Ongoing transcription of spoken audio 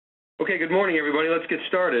Okay, good morning, everybody. Let's get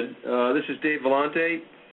started. This is Dave Vellante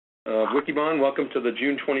of Wikibon. Welcome to the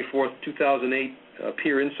June 24th, 2008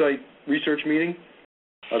 Peer Insight Research Meeting.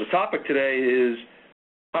 The topic today is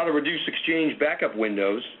how to reduce Exchange backup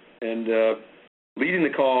windows, and leading the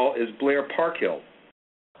call is Blair Parkhill,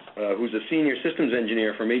 who's a senior systems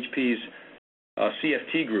engineer from HP's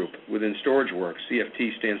CFT group within StorageWorks.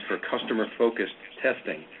 CFT stands for Customer Focused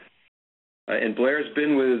Testing. And Blair's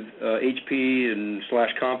been with HP and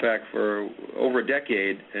Compaq for over a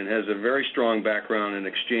decade and has a very strong background in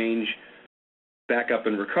Exchange backup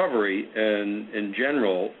and recovery and in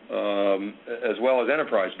general, as well as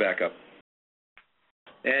enterprise backup.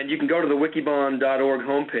 And you can go to the wikibon.org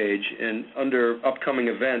homepage, and under upcoming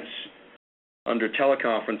events, under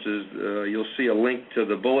teleconferences, you'll see a link to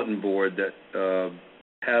the bulletin board that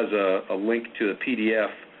has a link to the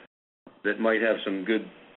PDF that might have some good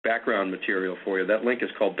background material for you. That link is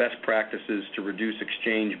called Best Practices to Reduce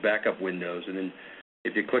Exchange Backup Windows. And then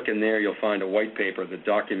if you click in there, you'll find a white paper that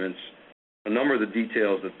documents a number of the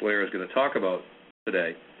details that Blair is going to talk about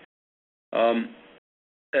today.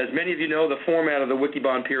 As many of you know, the format of the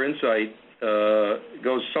Wikibon Peer Insight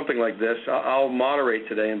goes something like this. I'll moderate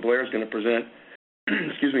today, and Blair is going to present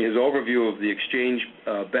his overview of the Exchange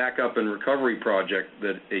backup and recovery project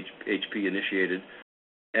that HP initiated,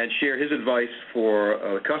 and share his advice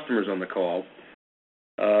for customers on the call.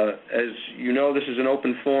 As you know, this is an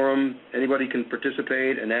open forum. Anybody can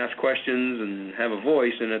participate and ask questions and have a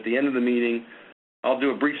voice, and at the end of the meeting, I'll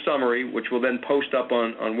do a brief summary, which will then post up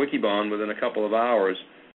on Wikibon within a couple of hours,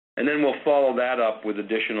 and then we'll follow that up with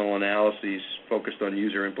additional analyses focused on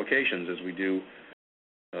user implications, as we do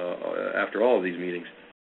after all of these meetings.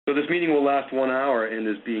 So this meeting will last 1 hour and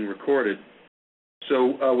is being recorded.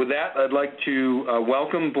 So with that, I'd like to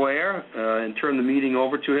welcome Blair and turn the meeting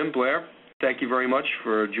over to him. Blair, thank you very much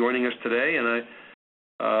for joining us today. And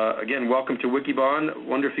again, welcome to Wikibon. I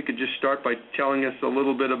wonder if you could just start by telling us a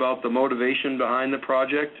little bit about the motivation behind the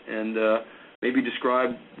project and maybe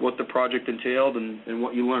describe what the project entailed and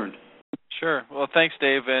what you learned. Sure. Well, thanks,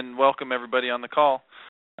 Dave, and welcome everybody on the call.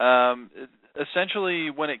 Essentially,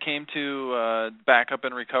 when it came to backup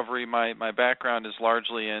and recovery, my background is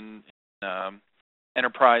largely in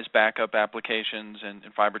enterprise backup applications and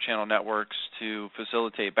fiber channel networks to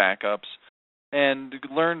facilitate backups, and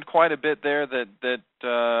learned quite a bit there that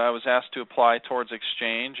I was asked to apply towards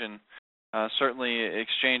Exchange, and certainly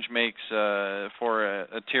Exchange makes for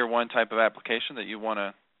a Tier 1 type of application that you want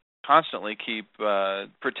to constantly keep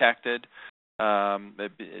protected.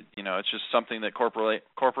 It's just something that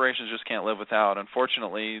corporations just can't live without.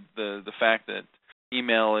 Unfortunately, the fact that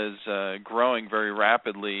email is growing very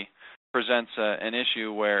rapidly presents an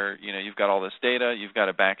issue where you've got all this data, you've got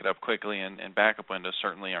to back it up quickly, and backup windows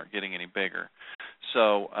certainly aren't getting any bigger.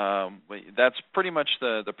 So that's pretty much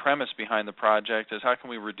the premise behind the project, is how can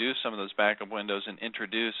we reduce some of those backup windows and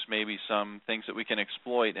introduce maybe some things that we can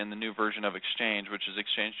exploit in the new version of Exchange, which is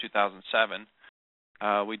Exchange 2007.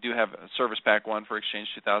 We do have Service Pack 1 for Exchange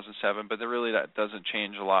 2007, but that doesn't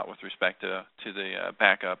change a lot with respect to the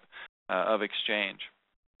backup of Exchange.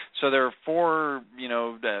 So there are four,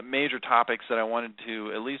 major topics that I wanted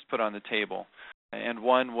to at least put on the table. And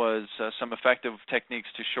one was some effective techniques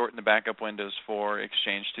to shorten the backup windows for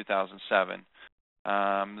Exchange 2007.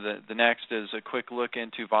 The next is a quick look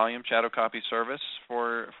into volume shadow copy service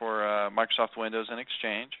for Microsoft Windows and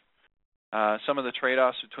Exchange. Some of the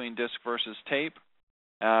trade-offs between disk versus tape.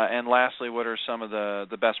 And lastly, what are some of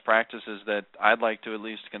the best practices that I'd like to at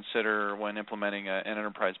least consider when implementing an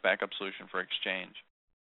enterprise backup solution for Exchange.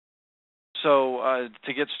 So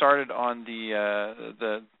to get started on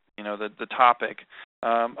the topic,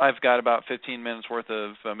 I've got about 15 minutes worth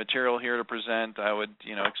of material here to present. I would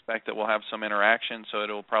expect that we'll have some interaction, so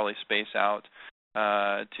it'll probably space out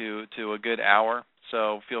to a good hour.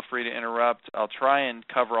 So feel free to interrupt. I'll try and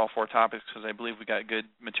cover all four topics because I believe we got good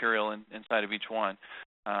material inside of each one.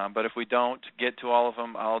 But if we don't get to all of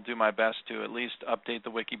them, I'll do my best to at least update the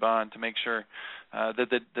Wikibon to make sure that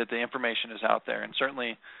the information is out there. And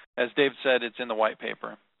certainly, as Dave said, it's in the white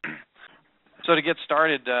paper. So to get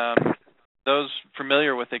started, those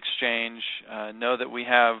familiar with Exchange know that we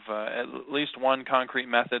have at least one concrete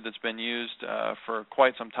method that's been used for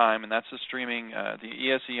quite some time, and that's the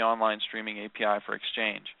ESE Online Streaming API for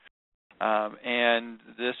Exchange. And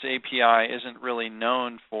this API isn't really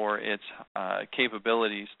known for its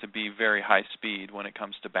capabilities to be very high speed when it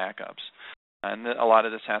comes to backups. And a lot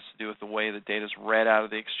of this has to do with the way the data is read out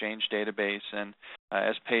of the Exchange database. And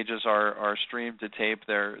as pages are streamed to tape,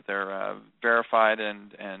 they're verified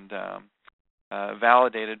and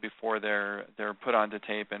validated before they're put onto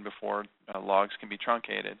tape and before logs can be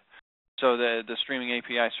truncated. So the streaming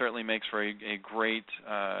API certainly makes for a great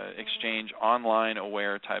Exchange online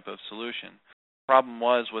aware type of solution. Problem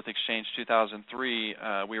was with Exchange 2003,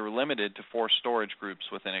 we were limited to 4 storage groups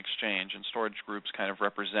within Exchange, and storage groups kind of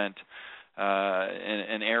represent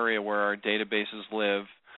an area where our databases live,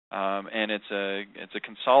 and it's a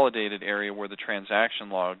consolidated area where the transaction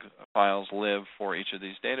log files live for each of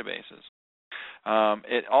these databases.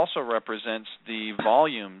 It also represents the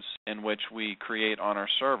volumes in which we create on our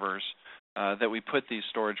servers that we put these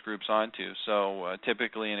storage groups onto. So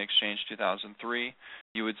typically in Exchange 2003,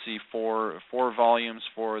 you would see four volumes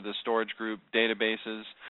for the storage group databases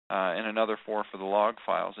and another 4 for the log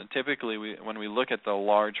files. And typically, when we look at the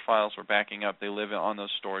large files we're backing up, they live on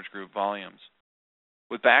those storage group volumes.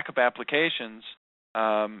 With backup applications,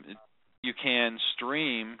 you can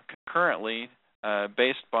stream concurrently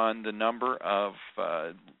based on the number of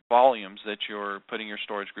volumes that you're putting your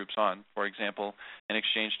storage groups on. For example, in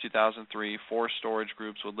Exchange 2003, 4 storage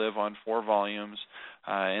groups would live on 4 volumes,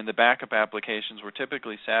 and the backup applications were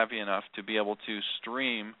typically savvy enough to be able to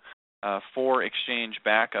stream 4 Exchange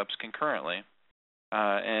backups concurrently.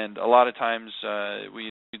 And a lot of times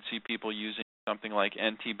we'd see people using something like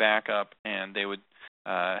NT Backup, and they would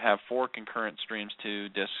have 4 concurrent streams to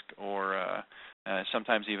disk or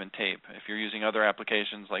sometimes even tape. If you're using other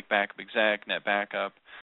applications like Backup Exec, NetBackup,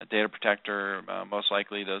 Data Protector, most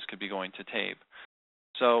likely those could be going to tape.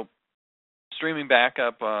 So streaming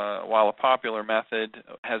backup, while a popular method,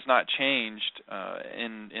 has not changed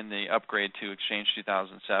in the upgrade to Exchange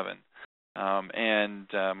 2007. And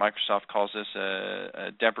Microsoft calls this a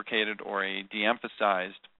deprecated or a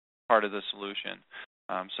de-emphasized part of the solution.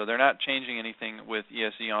 So they're not changing anything with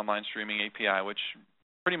ESE Online Streaming API, which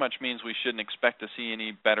pretty much means we shouldn't expect to see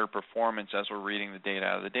any better performance as we're reading the data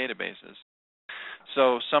out of the databases.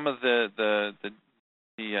 So some of the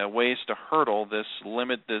ways to hurdle this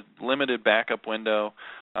limited backup window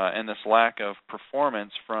and this lack of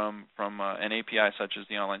performance from an API such as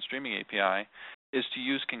the Online Streaming API is to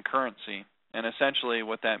use concurrency. And essentially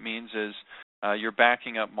what that means is you're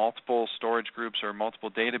backing up multiple storage groups or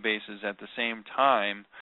multiple databases at the same time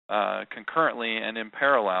concurrently and in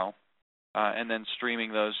parallel, and then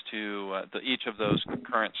streaming those to each of those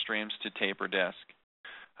concurrent streams to tape or disk.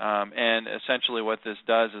 And essentially what this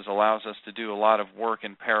does is allows us to do a lot of work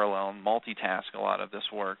in parallel and multitask a lot of this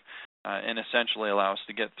work, and essentially allow us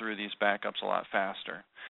to get through these backups a lot faster.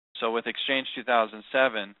 So with Exchange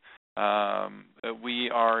 2007, we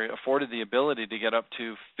are afforded the ability to get up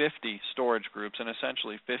to 50 storage groups and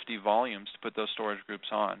essentially 50 volumes to put those storage groups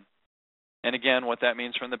on. And again, what that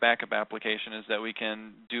means from the backup application is that we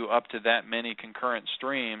can do up to that many concurrent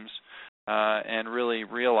streams and really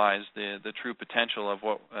realize the true potential of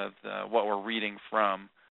what we're reading from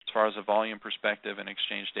as far as a volume perspective and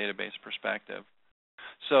Exchange database perspective.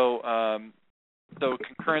 So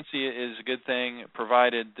concurrency is a good thing,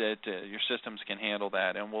 provided that your systems can handle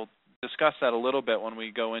that. And we'll discuss that a little bit when we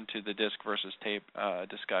go into the disk versus tape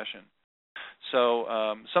discussion. So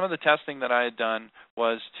some of the testing that I had done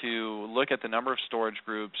was to look at the number of storage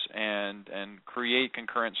groups and create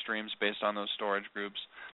concurrent streams based on those storage groups.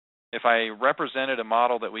 If I represented a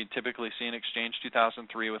model that we typically see in Exchange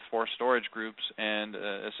 2003 with 4 storage groups and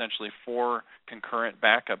essentially 4 concurrent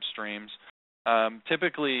backup streams,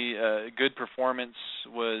 typically good performance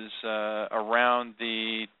was around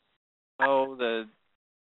the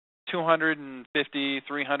 250,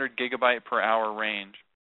 300 gigabyte per hour range.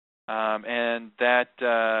 And that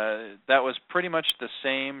was pretty much the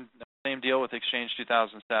same deal with Exchange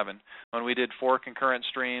 2007. When we did 4 concurrent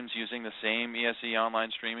streams using the same ESE Online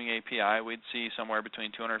Streaming API, we'd see somewhere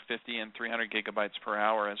between 250 and 300 gigabytes per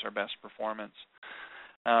hour as our best performance.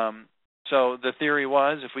 So the theory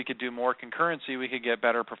was if we could do more concurrency, we could get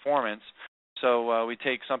better performance. So we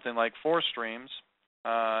take something like 4 streams,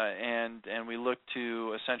 and we look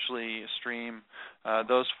to essentially stream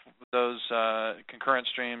those concurrent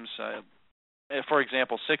streams. For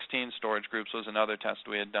example, 16 storage groups was another test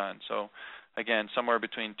we had done. So again, somewhere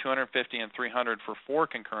between 250 and 300 for 4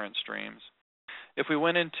 concurrent streams. If we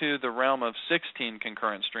went into the realm of 16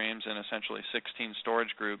 concurrent streams and essentially 16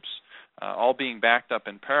 storage groups, all being backed up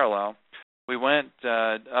in parallel, we went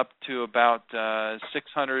up to about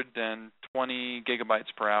 620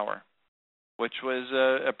 gigabytes per hour, which was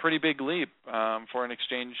a pretty big leap for an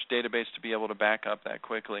Exchange database to be able to back up that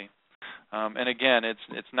quickly. And again,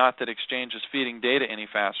 it's not that Exchange is feeding data any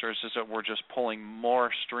faster. It's just that we're just pulling more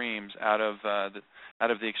streams out of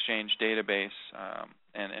the Exchange database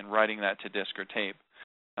and writing that to disk or tape.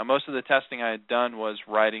 Now, most of the testing I had done was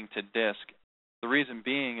writing to disk. The reason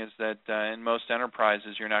being is that in most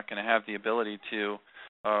enterprises, you're not going to have the ability to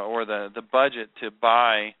or the budget to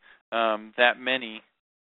buy that many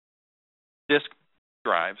disk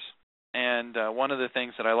drives. And one of the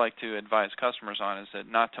things that I like to advise customers on is that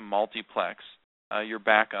not to multiplex your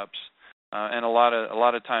backups. And a lot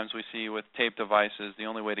of times we see with tape devices, the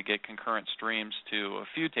only way to get concurrent streams to a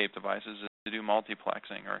few tape devices is to do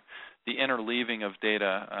multiplexing, or the interleaving of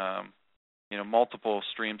data, multiple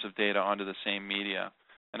streams of data onto the same media.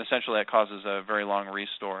 And essentially that causes a very long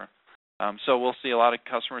restore. So we'll see a lot of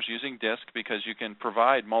customers using disk because you can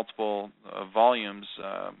provide multiple volumes,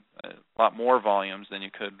 a lot more volumes than you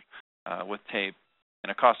could with tape in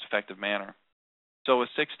a cost-effective manner. So with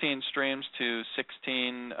 16 streams to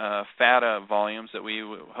 16 FATA volumes that we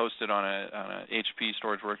hosted on a HP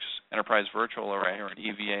StorageWorks Enterprise Virtual Array, or an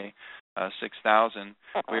EVA 6000,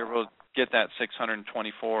 we were able to get that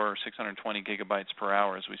 624 or 620 gigabytes per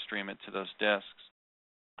hour as we stream it to those disks.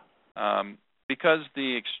 Because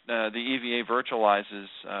the EVA virtualizes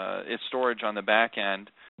its storage on the back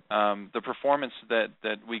end, the performance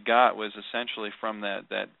that we got was essentially from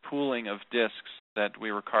that pooling of disks that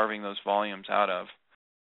we were carving those volumes out of.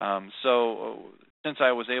 So since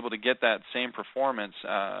I was able to get that same performance,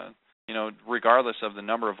 regardless of the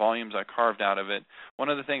number of volumes I carved out of it, one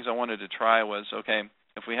of the things I wanted to try was, okay,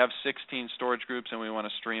 if we have 16 storage groups and we want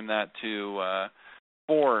to stream that to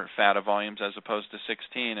 4 FATA volumes as opposed to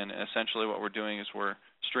 16, and essentially what we're doing is we're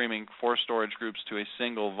streaming 4 storage groups to a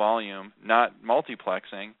single volume, not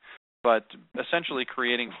multiplexing, but essentially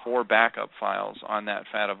creating 4 backup files on that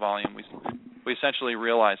FATA volume. We essentially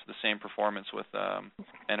realized the same performance with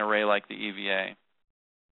an array like the EVA.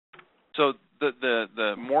 So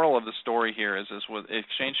the moral of the story here is with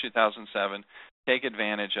Exchange 2007, take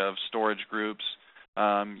advantage of storage groups.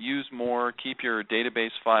 Use more, keep your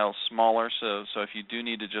database files smaller, so if you do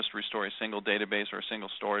need to just restore a single database or a single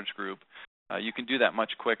storage group, you can do that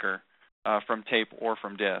much quicker from tape or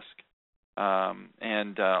from disk.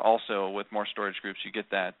 And also with more storage groups, you get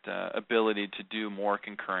that ability to do more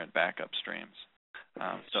concurrent backup streams.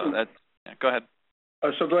 Go ahead.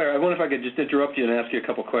 So Blair, I wonder if I could just interrupt you and ask you a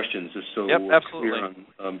couple questions, just so Yep, absolutely. We're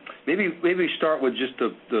clear on. Maybe start with just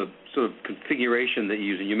the sort of configuration that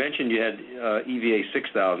you're using. You mentioned you had EVA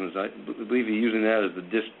 6000s. I believe you're using that as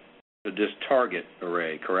the disk target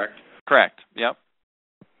array, correct? Correct. Yep.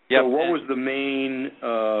 So what was the main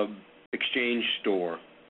Exchange store?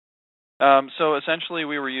 So essentially,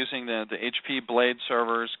 we were using the HP Blade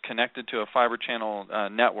servers connected to a fiber channel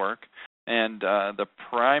network. And the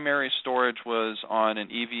primary storage was on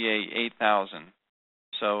an EVA 8000.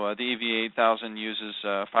 So the EVA 8000 uses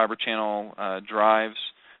fiber channel drives.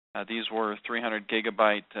 These were 300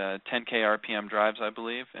 gigabyte 10K RPM drives, I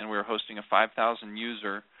believe, and we were hosting a 5,000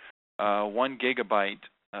 user, 1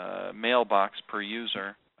 gigabyte mailbox per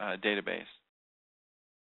user database.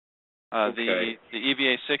 Okay. The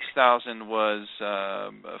EVA 6000 was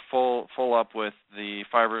full up with the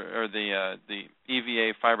fiber or the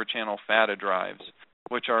EVA fiber channel FATA drives,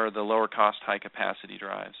 which are the lower cost, high capacity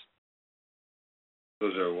drives.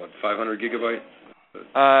 Those are what, 500 gigabyte?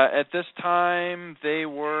 At this time, they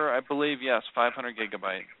were, I believe, yes, 500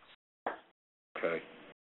 gigabyte. Okay.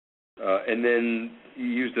 And then you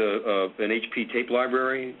used an HP tape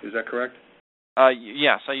library, is that correct?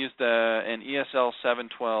 Yes, I used an ESL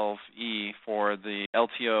 712E for the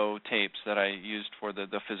LTO tapes that I used for the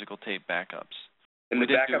physical tape backups. And the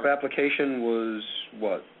backup application was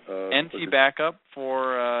what? NT Backup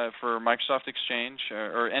for Microsoft Exchange,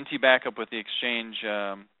 or NT Backup with the Exchange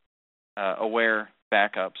Aware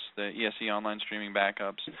backups, the ESE online streaming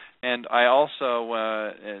backups. And I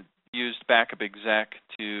also used Backup Exec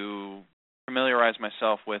to familiarize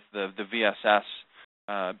myself with the VSS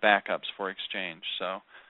backups for Exchange. So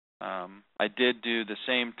I did do the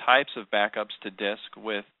same types of backups to disk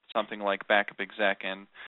with something like Backup Exec, and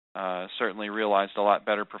certainly realized a lot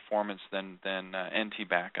better performance than NT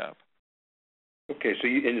Backup. Okay, so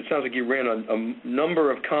and it sounds like you ran a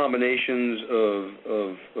number of combinations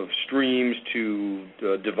of streams to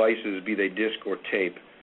devices, be they disk or tape.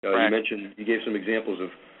 You gave some examples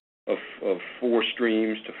of 4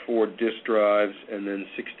 streams to 4 disk drives, and then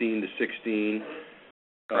 16 to 16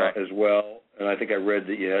 as well. And I think I read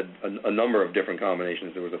that you had a number of different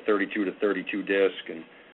combinations. There was a 32 to 32 disk,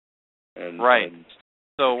 and right.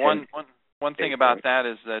 So one thing about that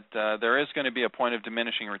is that there is going to be a point of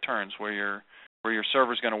diminishing returns where your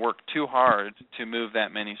server is going to work too hard to move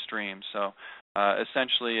that many streams. So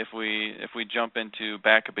essentially, if we jump into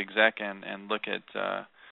Backup Exec and look at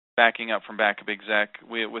backing up from Backup Exec,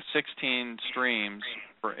 with 16 streams,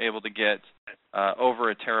 we're able to get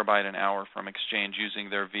over a terabyte an hour from Exchange using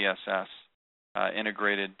their VSS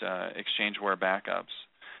integrated ExchangeWare backups.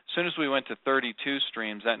 soon as we went to 32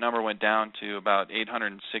 streams, that number went down to about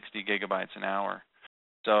 860 gigabytes an hour.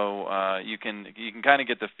 So you can kind of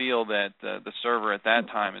get the feel that the server at that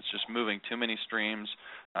time is just moving too many streams.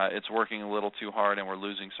 It's working a little too hard, and we're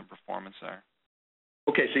losing some performance there.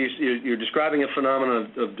 Okay, so you're describing a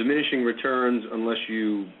phenomenon of diminishing returns unless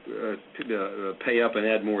you pay up and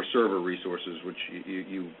add more server resources, which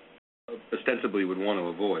you ostensibly would want to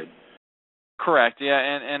avoid. Correct. Yeah,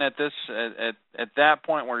 and at that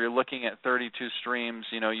point where you're looking at 32 streams,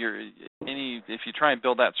 you know, if you try and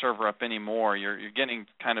build that server up anymore, you're getting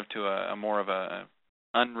kind of to a more of a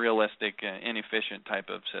unrealistic, inefficient type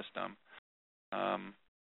of system.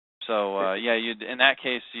 Yeah, in that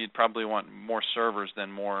case, you'd probably want more servers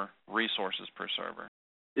than more resources per server.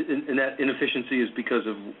 And that inefficiency is because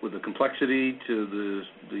of the complexity to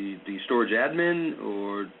the storage admin,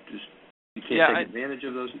 or just you can't take advantage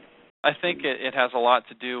of those? I think it has a lot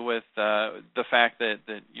to do with the fact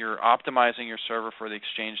that you're optimizing your server for the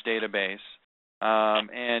Exchange database,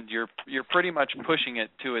 and you're pretty much pushing it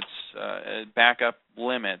to its backup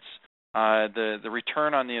limits. The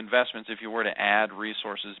return on the investments, if you were to add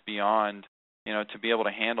resources beyond, you know, to be able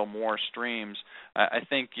to handle more streams, I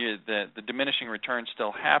think the diminishing return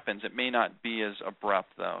still happens. It may not be as abrupt,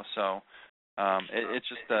 though. So it's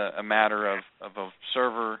just a matter of a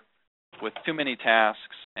server with too many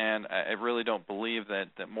tasks, and I really don't believe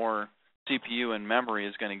that more CPU and memory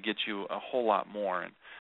is going to get you a whole lot more. And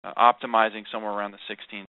optimizing somewhere around the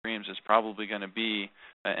 16 streams is probably going to be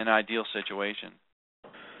an ideal situation.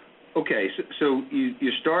 Okay, so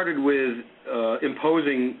you started with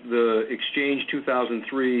imposing the Exchange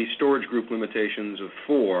 2003 storage group limitations of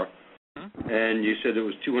 4, and you said it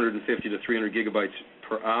was 250 to 300 gigabytes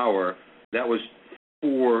per hour. That was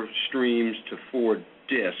 4 streams to 4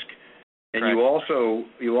 disk. And correct.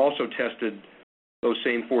 you also tested those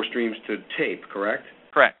same 4 streams to tape, correct?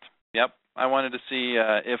 Correct. Yep. I wanted to see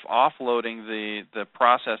if offloading the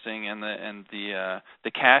processing and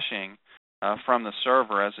the caching from the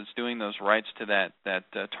server as it's doing those writes to that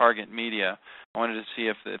target media. I wanted to see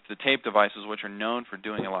if the tape devices, which are known for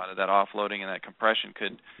doing a lot of that offloading and that compression,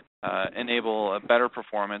 could enable a better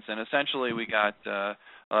performance. And essentially, we got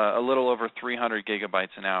a little over 300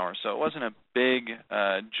 gigabytes an hour. So it wasn't a big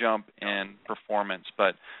jump in performance,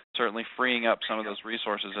 but certainly freeing up some of those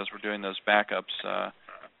resources as we're doing those backups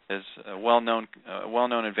is a well-known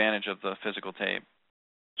advantage of the physical tape.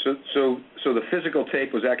 So the physical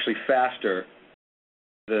tape was actually faster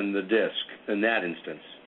than the disk in that instance.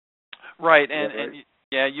 Right, and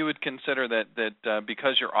yeah, you would consider that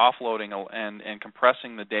because you're offloading and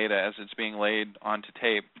compressing the data as it's being laid onto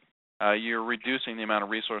tape, you're reducing the amount of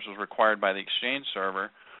resources required by the Exchange server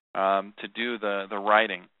to do the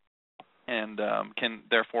writing, and can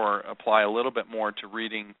therefore apply a little bit more to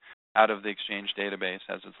reading out of the Exchange database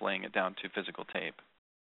as it's laying it down to physical tape.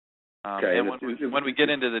 Okay. And when we get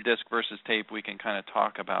into the disk versus tape, we can kind of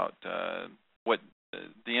talk about what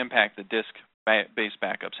the impact the disk-based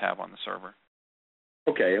backups have on the server.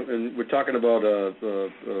 Okay, and we're talking about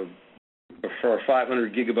for a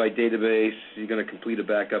 500 gigabyte database, you're going to complete a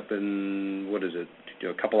backup in, what is it,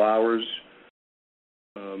 a couple hours,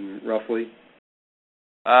 roughly?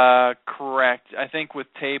 Correct. I think with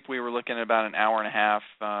tape, we were looking at about an hour and a half,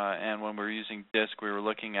 and when we were using disk, we were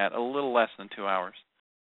looking at a little less than 2 hours.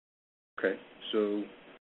 Okay, so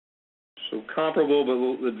comparable, but a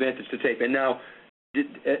little advantage to tape. And now,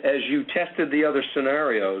 as you tested the other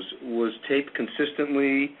scenarios, was tape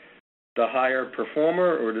consistently the higher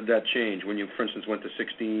performer, or did that change when you, for instance, went to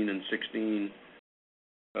 16 and 16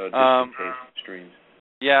 disk tape streams?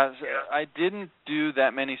 Yeah, I didn't do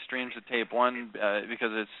that many streams of tape, one,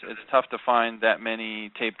 because it's tough to find that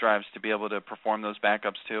many tape drives to be able to perform those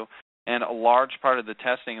backups to, and a large part of the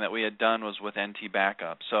testing that we had done was with NT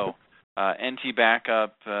Backup. So NT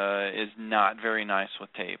Backup is not very nice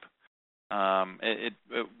with tape. It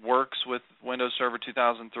works with Windows Server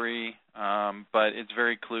 2003, but it's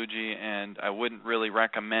very kludgy, and I wouldn't really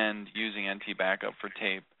recommend using NT Backup for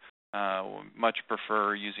tape. Much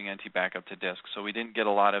prefer using NT Backup to disk. So we didn't get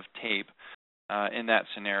a lot of tape in that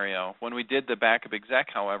scenario. When we did the Backup Exec,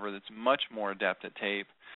 however, that's much more adept at tape,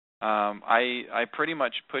 I pretty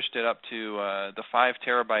much pushed it up to the 5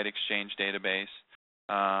 terabyte Exchange database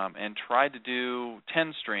and tried to do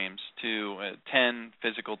 10 streams to 10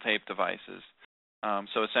 physical tape devices.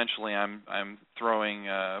 So essentially, I'm throwing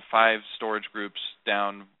 5 storage groups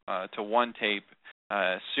down to 1 tape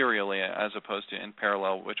serially as opposed to in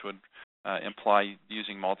parallel, which would imply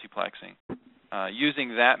using multiplexing.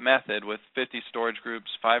 Using that method with 50 storage groups,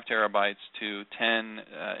 5 terabytes to 10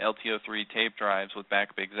 LTO3 tape drives with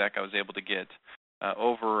Backup Exec, I was able to get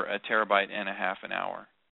over 1.5 terabytes an hour.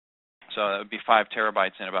 So that would be 5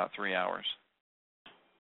 terabytes in about 3 hours.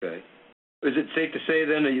 Okay. Is it safe to say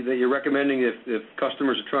then that you're recommending if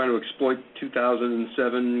customers are trying to exploit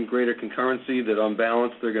 2007 greater concurrency, that on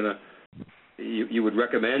balance you would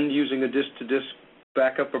recommend using a disk-to-disk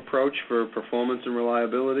backup approach for performance and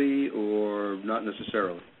reliability, or not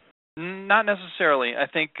necessarily? Not necessarily. I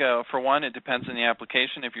think, for one, it depends on the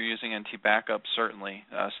application. If you're using NT Backup, certainly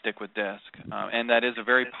stick with disk. And that is a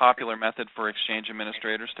very popular method for Exchange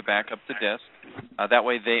administrators to back up the disk. That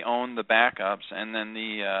way they own the backups, and then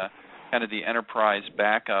the kind of the enterprise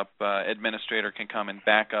backup administrator can come and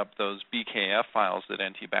back up those BKF files that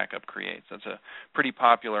NT Backup creates. That's a pretty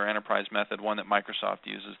popular enterprise method, one that Microsoft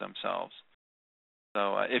uses themselves.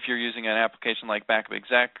 So if you're using an application like Backup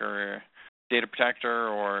Exec or Data Protector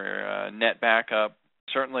or Net Backup,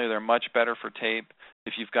 certainly they're much better for tape.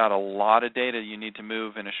 If you've got a lot of data you need to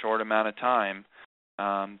move in a short amount of time,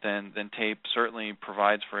 then tape certainly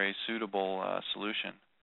provides for a suitable solution.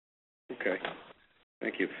 Okay,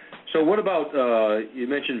 thank you. So what about, you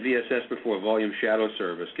mentioned VSS before, Volume Shadow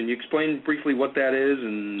Service. Can you explain briefly what that is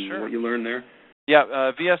and Sure. what you learned there?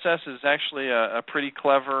 Yeah, VSS is actually a pretty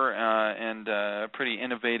clever and pretty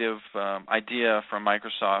innovative idea from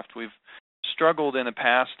Microsoft. We've struggled in the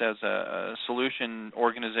past as a solution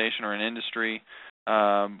organization or an industry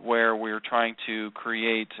where we're trying to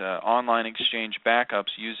create online Exchange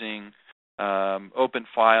backups using open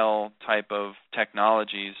file type of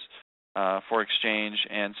technologies for Exchange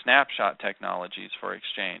and snapshot technologies for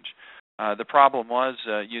Exchange. The problem was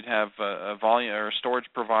you'd have a volume or a storage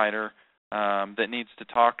provider that needs to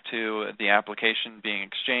talk to the application being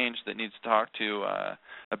exchanged, that needs to talk to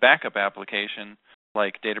a backup application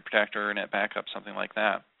like Data Protector or Net Backup, something like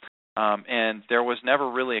that. And there was never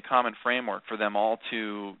really a common framework for them all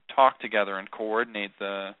to talk together and coordinate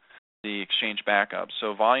the Exchange backup.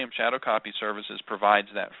 So Volume Shadow Copy Services provides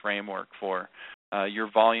that framework for your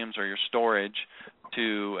volumes or your storage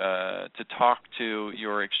to talk to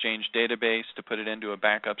your Exchange database, to put it into a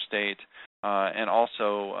backup state, and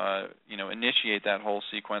also initiate that whole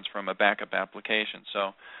sequence from a backup application.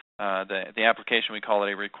 So the application, we call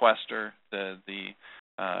it a requester. The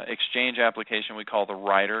Exchange application we call the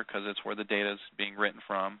writer, because it's where the data is being written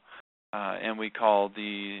from, and we call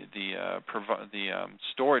the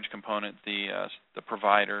storage component the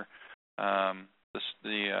provider,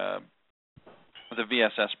 the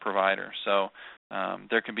VSS provider. So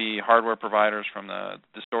there can be hardware providers from the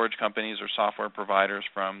storage companies or software providers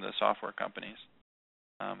from the software companies.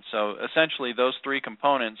 So essentially those three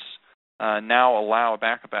components now allow a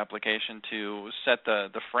backup application to set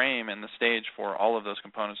the frame and the stage for all of those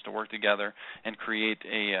components to work together and create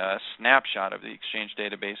a snapshot of the Exchange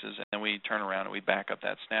databases, and then we turn around and we back up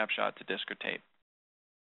that snapshot to disk or tape.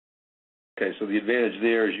 Okay, so the advantage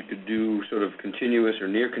there is you could do sort of continuous or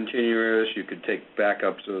near continuous. You could take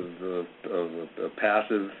backups of a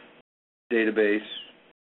passive database.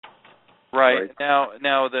 Right. Now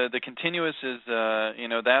the continuous is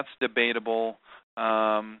that's debatable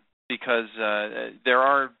because there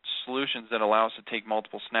are solutions that allow us to take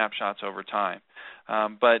multiple snapshots over time.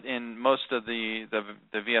 But in most of the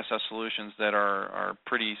VSS solutions that are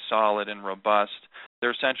pretty solid and robust,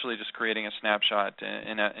 they're essentially just creating a snapshot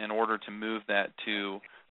in order to move that to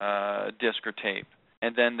disk or tape.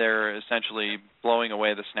 And then they're essentially blowing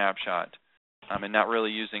away the snapshot and not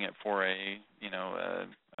really using it for a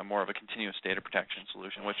more of a continuous data protection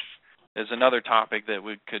solution, which is another topic that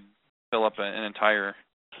we could fill up an entire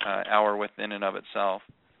hour with in and of itself.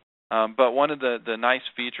 But one of the nice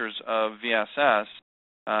features of VSS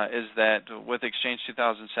is that with Exchange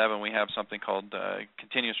 2007, we have something called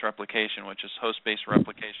continuous replication, which is host-based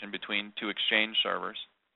replication between two Exchange servers.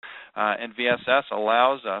 And VSS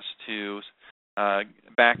allows us to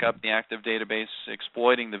back up the active database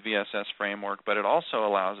exploiting the VSS framework, but it also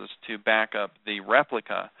allows us to back up the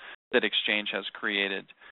replica that Exchange has created.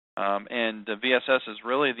 And the VSS is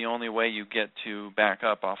really the only way you get to back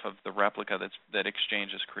up off of the replica that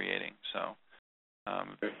Exchange is creating. So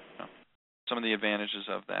some of the advantages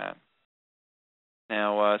of that.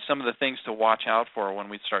 Now, some of the things to watch out for when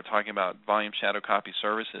we start talking about volume shadow copy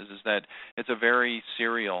services is that it's a very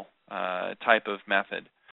serial type of method,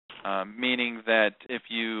 meaning that if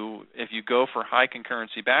you go for high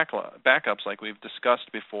concurrency backups like we've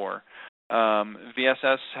discussed before,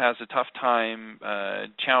 VSS has a tough time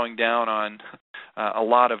chowing down on a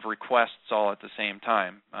lot of requests all at the same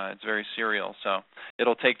time. It's very serial, so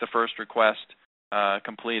it'll take the first request,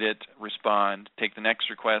 complete it, respond, take the next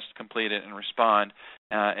request, complete it, and respond.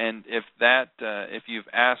 And if you've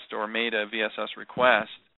asked or made a VSS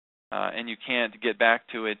request and you can't get back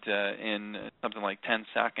to it in something like 10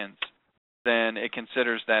 seconds, then it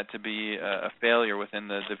considers that to be a failure within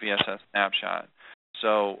the VSS snapshot.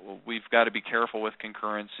 So we've got to be careful with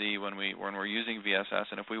concurrency when we're using VSS,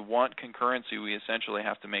 and if we want concurrency, we essentially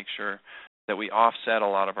have to make sure that we offset a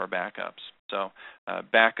lot of our backups. So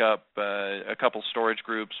back up a couple storage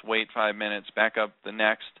groups, wait 5 minutes, back up the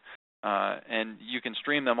next, and you can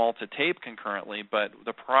stream them all to tape concurrently, but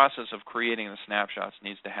the process of creating the snapshots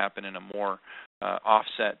needs to happen in a more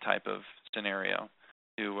offset type of scenario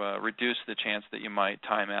to reduce the chance that you might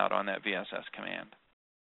time out on that VSS command.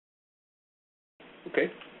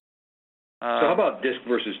 Okay. So how about disk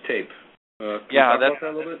versus tape? Can you yeah, talk about that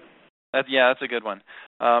a little bit? That's a good one.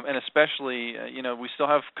 And especially, we still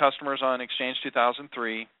have customers on Exchange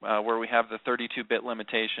 2003 where we have the 32-bit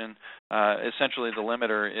limitation. Essentially, the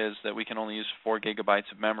limiter is that we can only use 4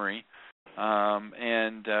 gigabytes of memory.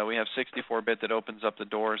 And we have 64-bit that opens up the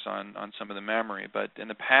doors on some of the memory. But in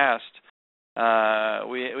the past,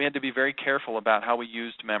 we had to be very careful about how we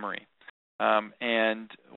used memory. And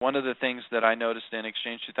one of the things that I noticed in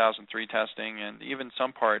Exchange 2003 testing, and even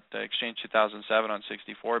some part Exchange 2007 on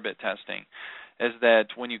 64-bit testing, is that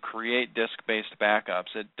when you create disk-based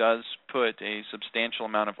backups, it does put a substantial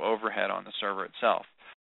amount of overhead on the server itself.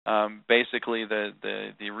 Basically,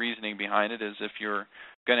 the reasoning behind it is if you're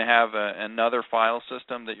going to have another file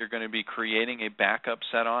system that you're going to be creating a backup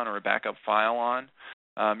set on or a backup file on,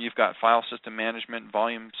 you've got file system management,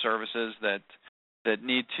 volume services that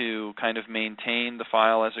need to kind of maintain the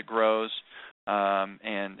file as it grows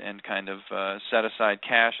and kind of set aside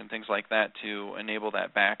cache and things like that to enable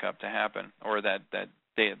that backup to happen or that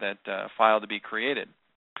file to be created.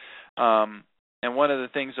 And one of the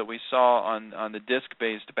things that we saw on the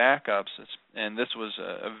disk-based backups, and this was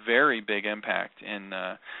a very big impact in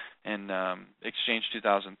Exchange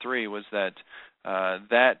 2003, was that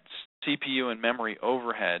that CPU and memory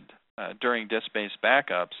overhead during disk-based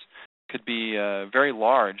backups could be very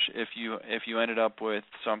large if you ended up with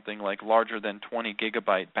something like larger than 20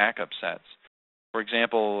 gigabyte backup sets. For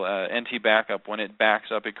example, NT Backup, when it backs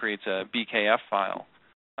up, it creates a BKF file.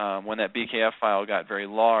 When that BKF file got very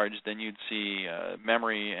large, then you'd see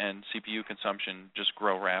memory and CPU consumption just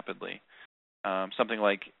grow rapidly. Something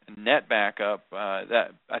like Net Backup, that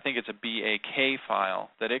I think it's a BAK file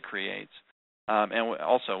that it creates. And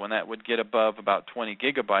also, when that would get above about 20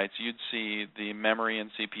 gigabytes, you'd see the memory and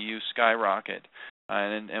CPU skyrocket.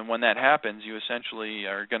 And when that happens, you essentially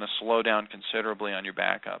are going to slow down considerably on your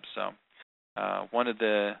backups. So one of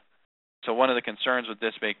the concerns with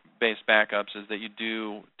disk-based backups is that you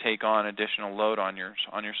do take on additional load on your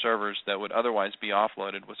servers that would otherwise be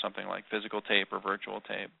offloaded with something like physical tape or virtual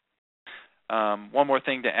tape. One more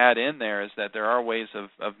thing to add in there is that there are ways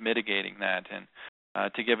of mitigating that. And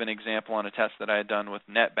to give an example on a test that I had done with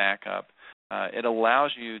Net Backup, it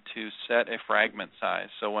allows you to set a fragment size.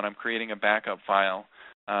 So when I'm creating a backup file,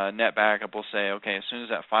 Net Backup will say, okay, as soon as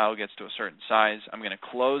that file gets to a certain size, I'm going to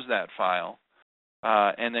close that file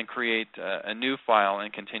and then create a new file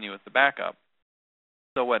and continue with the backup.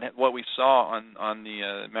 So what we saw on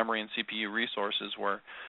the memory and CPU resources were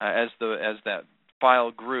as that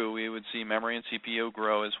file grew, we would see memory and CPU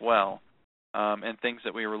grow as well. And things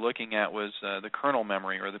that we were looking at was the kernel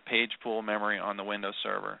memory or the page pool memory on the Windows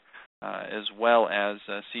server, as well as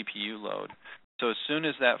CPU load. So as soon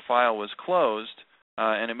as that file was closed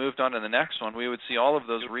and it moved on to the next one, we would see all of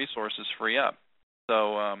those resources free up.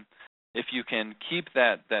 So if you can keep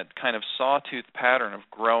that kind of sawtooth pattern of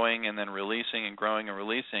growing and then releasing and growing and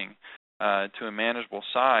releasing to a manageable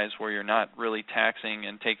size where you're not really taxing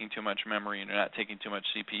and taking too much memory and you're not taking too much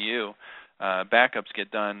CPU, backups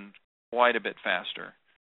get done quite a bit faster.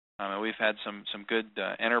 We've had some good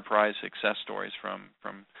enterprise success stories from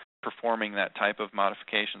performing that type of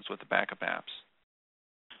modifications with the backup apps.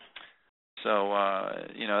 So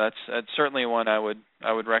that's certainly one I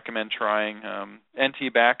would recommend trying.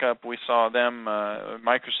 NT Backup, we saw them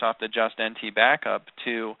Microsoft adjust NT Backup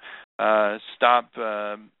to stop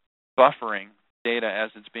buffering data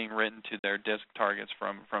as it's being written to their disk targets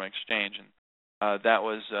from Exchange. And that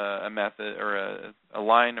was a method or a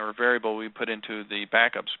line or a variable we put into the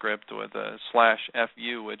backup script with a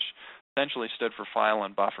 /FU, which essentially stood for file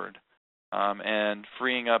unbuffered. And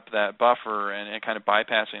freeing up that buffer and kind of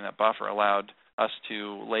bypassing that buffer allowed us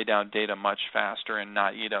to lay down data much faster and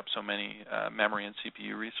not eat up so many memory and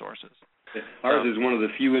CPU resources. Ours is one of the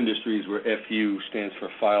few industries where FU stands for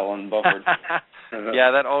file unbuffered.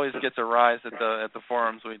 Yeah, that always gets a rise at the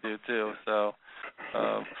forums we do too. So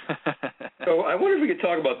I wonder if we could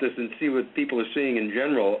talk about this and see what people are seeing in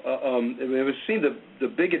general. We've seen the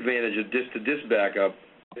big advantage of disk-to-disk backup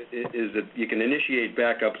is that you can initiate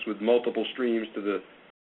backups with multiple streams to the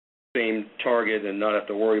same target and not have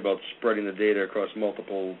to worry about spreading the data across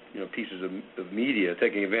multiple pieces of media,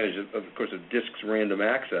 taking advantage of course, of disk's random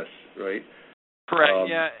access, right? Correct.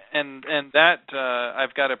 Yeah, and that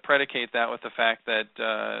I've got to predicate that with the fact that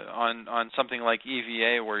on something like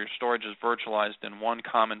EVA, where your storage is virtualized in one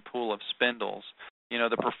common pool of spindles,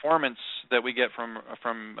 the performance that we get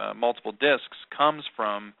from multiple disks comes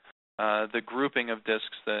from the grouping of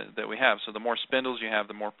disks that we have. So the more spindles you have,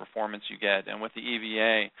 the more performance you get. And with the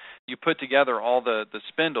EVA, you put together all the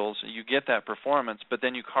spindles, you get that performance, but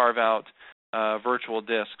then you carve out virtual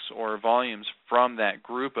disks or volumes from that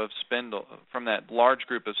group of from that large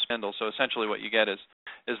group of spindles. So essentially what you get is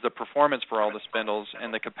the performance for all the spindles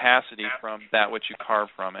and the capacity from that which you carve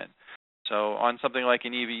from it. So on something like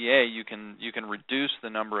an EVA, you can reduce the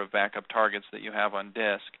number of backup targets that you have on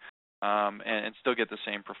disk and still get the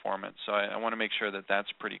same performance. So I want to make sure that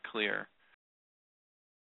that's pretty clear.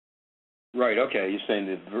 Right. Okay. You're saying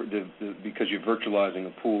that because you're virtualizing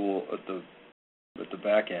a pool at the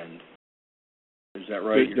back end. Is that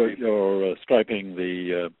right? You're striping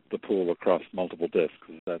the pool across multiple disks.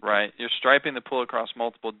 Is that right? You're striping the pool across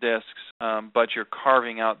multiple disks, but you're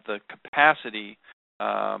carving out the capacity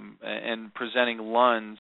and presenting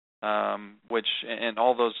LUNs, and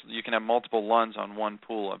all those, you can have multiple LUNs on one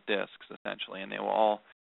pool of disks essentially, and they will all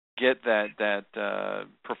get that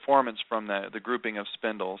performance from the grouping of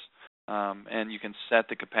spindles, and you can set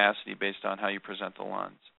the capacity based on how you present the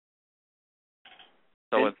LUNs.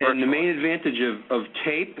 So and the main advantage of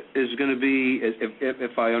tape is going to be,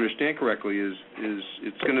 if I understand correctly, is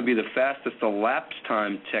it's going to be the fastest elapsed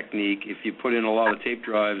time technique if you put in a lot of tape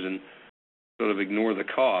drives and sort of ignore the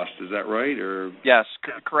cost. Is that right? Or yes,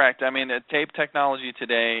 correct. I mean, tape technology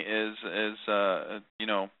today is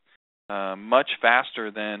much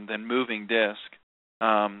faster than moving disk.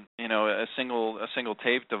 A single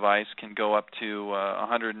tape device can go up to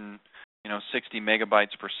 160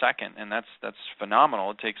 megabytes per second, and that's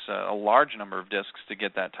phenomenal. It takes a large number of disks to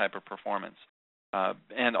get that type of performance.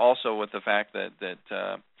 And also with the fact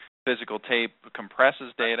that physical tape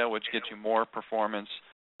compresses data, which gets you more performance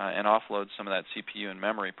and offloads some of that CPU and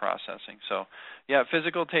memory processing. So, yeah,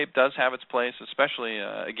 physical tape does have its place, especially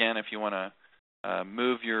again if you want to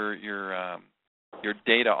move your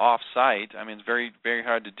data off-site. I mean, it's very very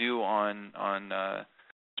hard to do on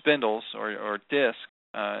spindles or disks.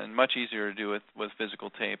 And much easier to do with physical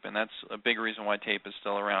tape, and that's a big reason why tape is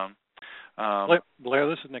still around. Blair,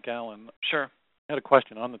 this is Nick Allen. Sure. I had a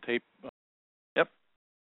question on the tape Yep.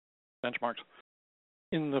 benchmarks.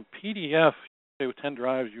 In the PDF, say with 10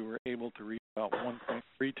 drives, you were able to read about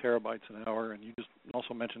 1.3 terabytes an hour, and you just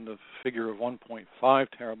also mentioned a figure of 1.5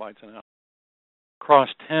 terabytes an hour. Across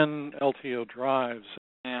 10 LTO drives,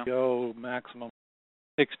 LTO maximum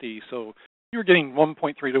 60, so you were getting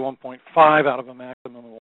 1.3 to 1.5 out of a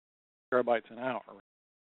maximum of terabytes an hour.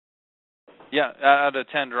 Yeah, out of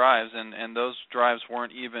 10 drives, and those drives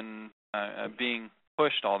weren't even being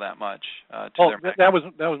pushed all that much to their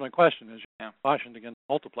maximum. That was my question, is you cautioned against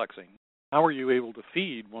multiplexing. How were you able to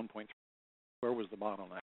feed 1.3? Where was the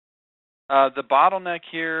bottleneck? The bottleneck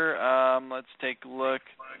here, let's take a look.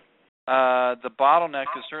 The bottleneck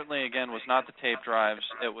is certainly, again, was not the tape drives.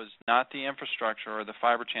 It was not the infrastructure or the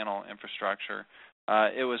fiber channel infrastructure.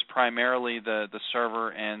 It was primarily the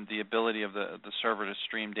server and the ability of the server to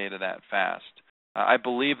stream data that fast. I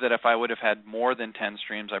believe that if I would have had more than 10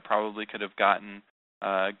 streams, I probably could have gotten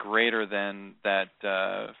greater than that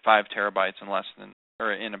 5 terabytes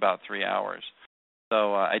in about 3 hours.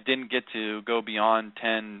 So I didn't get to go beyond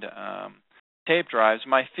 10 tape drives.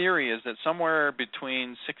 My theory is that somewhere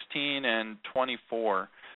between 16 and 24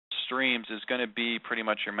 streams is going to be pretty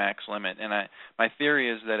much your max limit. And my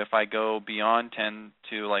theory is that if I go beyond 10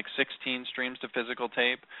 to like 16 streams to physical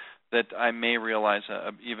tape, that I may realize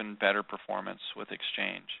a even better performance with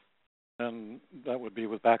Exchange. And that would be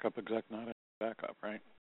with backup exec, not backup, right?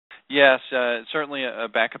 Yes, certainly a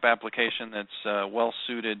backup application that's well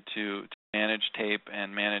suited to manage tape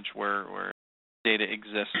and manage where data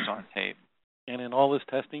exists on tape. And in all this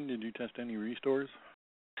testing, did you test any restores?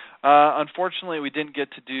 Unfortunately, we didn't get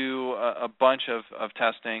to do a bunch of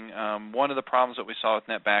testing. One of the problems that we saw with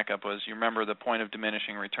NetBackup was, you remember the point of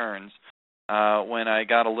diminishing returns. When I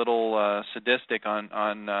got a little sadistic on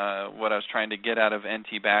what I was trying to get out of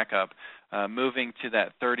NT Backup, moving to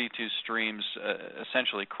that 32 streams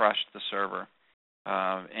essentially crushed the server.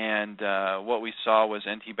 And what we saw was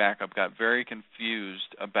NT Backup got very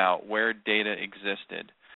confused about where data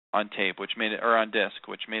existed on tape, or on disk,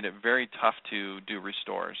 which made it very tough to do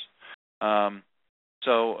restores.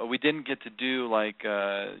 So we didn't get to do like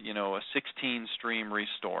a 16 stream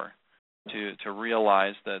restore. to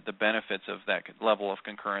realize the benefits of that level of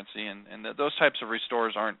concurrency, and those types of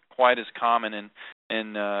restores aren't quite as common in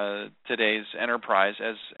today's enterprise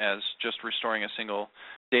as just restoring a single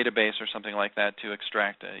database or something like that to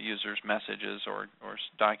extract a user's messages or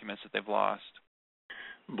documents that they've lost.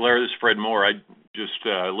 Blair, this is Fred Moore. I just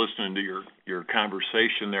listening to your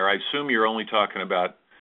conversation there. I assume you're only talking about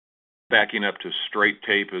backing up to straight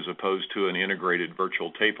tape as opposed to an integrated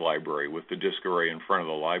virtual tape library with the disk array in front of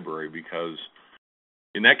the library, because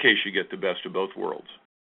in that case you get the best of both worlds.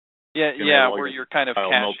 Yeah, where you're kind of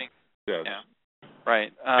caching. Yes. Yeah.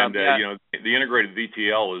 Right. And the integrated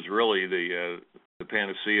VTL is really the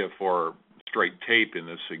panacea for straight tape in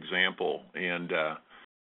this example. And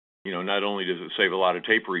not only does it save a lot of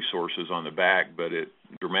tape resources on the back, but it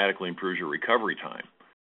dramatically improves your recovery time,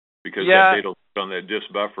 because that data will sit on that disk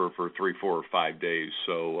buffer for 3, 4, or 5 days.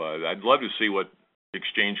 So I'd love to see what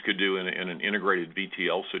Exchange could do in an integrated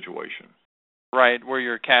VTL situation. Right, where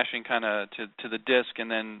you're caching kind of to the disk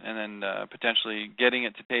and then potentially getting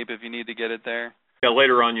it to tape if you need to get it there. Yeah,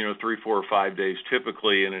 later on, 3, 4, or 5 days,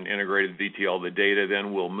 typically in an integrated VTL, the data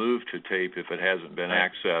then will move to tape if it hasn't been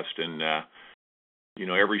accessed. And,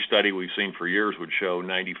 every study we've seen for years would show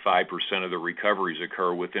 95% of the recoveries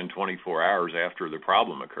occur within 24 hours after the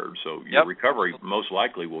problem occurred. So your recovery most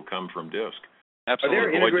likely will come from disk. Absolutely.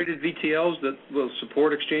 Are there integrated VTLs that will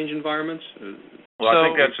support Exchange environments? Well, I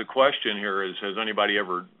think that's the question here is, has anybody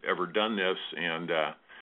ever done this? And,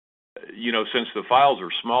 since the files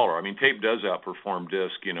are smaller, I mean, tape does outperform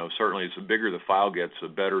disk. Certainly the bigger the file gets, the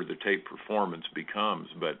better the tape performance becomes.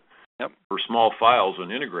 But for small files, an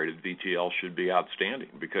integrated VTL should be outstanding,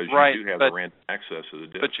 because you do have the random access to the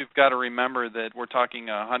disk. But you've got to remember that we're talking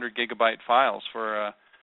 100 gigabyte files for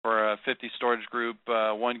a 50 storage group,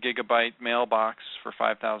 1 gigabyte mailbox for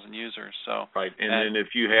 5,000 users. So right, and then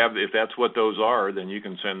if that's what those are, then you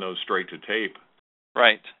can send those straight to tape.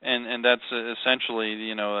 Right, and that's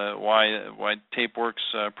essentially why tape works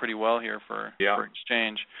pretty well here for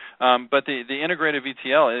Exchange. But the integrated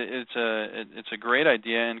VTL, it's a great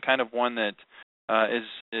idea, and kind of one that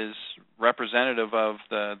is representative of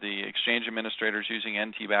the Exchange administrators using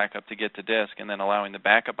NT backup to get to disk, and then allowing the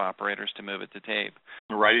backup operators to move it to tape.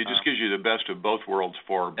 Right, it just gives you the best of both worlds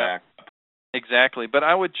for backup. Exactly, but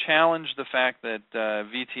I would challenge the fact that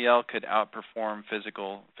VTL could outperform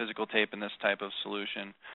physical tape in this type of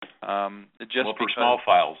solution. For small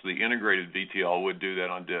files, the integrated VTL would do that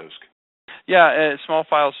on disk. Yeah, small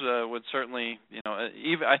files would certainly,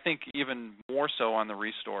 I think even more so on the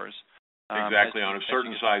restores. Exactly, on a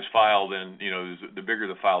certain size file, then the bigger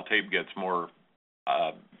the file, tape gets more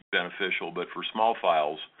beneficial. But for small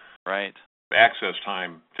files, right, access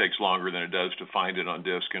time takes longer than it does to find it on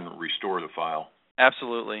disk and restore the file.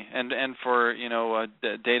 Absolutely, and for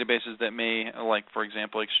databases that may, like for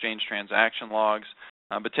example, Exchange transaction logs,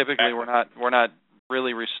 but typically we're not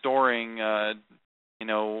really restoring a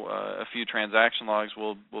few transaction logs.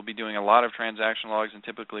 We'll be doing a lot of transaction logs, and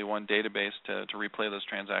typically one database to replay those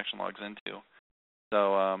transaction logs into.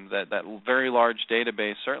 So that very large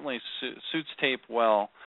database certainly suits tape well,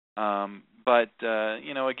 but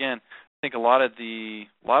again, I think a lot of the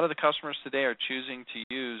customers today are choosing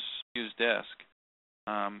to use disk,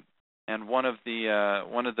 and one of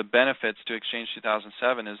the benefits to Exchange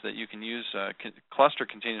 2007 is that you can use cluster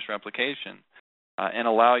continuous replication and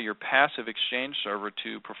allow your passive Exchange server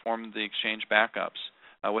to perform the Exchange backups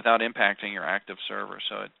without impacting your active server.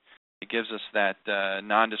 So it gives us that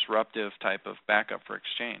non-disruptive type of backup for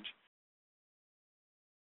Exchange.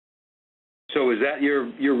 So is that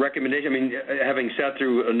your recommendation? I mean, having sat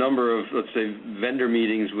through a number of, let's say, vendor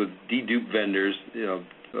meetings with dedupe vendors,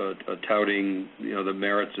 touting, the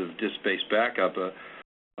merits of disk-based backup,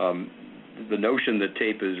 the notion that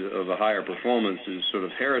tape is of a higher performance is sort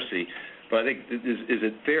of heresy. But I think, is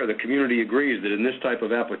it fair? The community agrees that in this type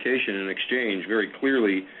of application in Exchange, very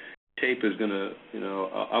clearly, tape is going to,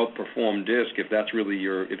 outperform disk. If that's really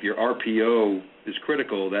if your RPO is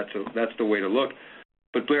critical, that's the way to look.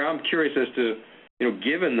 But Blair, I'm curious as to,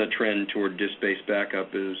 given the trend toward disk-based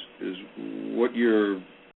backup, is what you're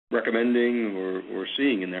recommending or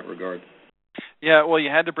seeing in that regard? Yeah, well, you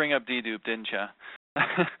had to bring up dedupe, didn't you?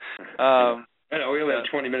 I know, we only have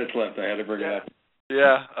 20 minutes left. I had to bring it up.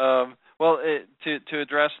 Yeah. Well, to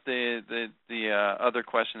address the other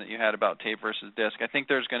question that you had about tape versus disk, I think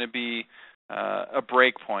there's going to be a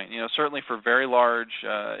break point. Certainly for very large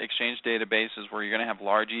Exchange databases where you're going to have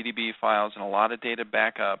large EDB files and a lot of data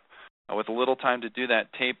backup, with a little time to do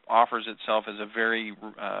that, tape offers itself as a very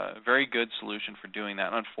good solution for doing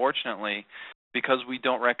that. Unfortunately, because we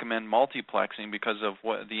don't recommend multiplexing because of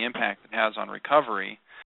what the impact it has on recovery,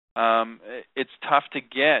 it's tough to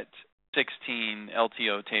get 16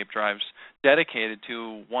 LTO tape drives dedicated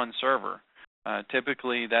to one server.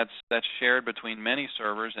 Typically, that's shared between many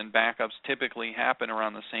servers, and backups typically happen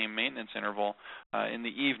around the same maintenance interval in the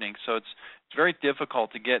evening. So it's very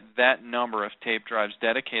difficult to get that number of tape drives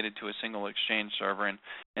dedicated to a single Exchange server,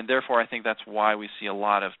 and therefore I think that's why we see a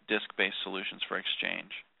lot of disk-based solutions for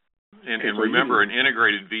Exchange. And remember, an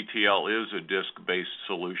integrated VTL is a disk-based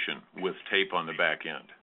solution with tape on the back end.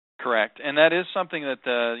 Correct, and that is something that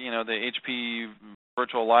the HP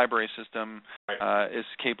virtual library system is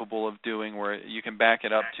capable of doing, where you can back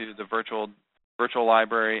it up to the virtual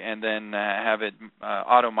library and then have it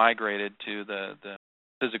auto-migrated to the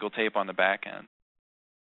physical tape on the back end.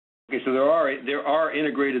 Okay, so there are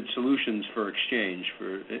integrated solutions for Exchange,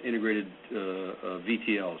 for integrated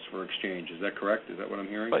VTLs for Exchange. Is that correct? Is that what I'm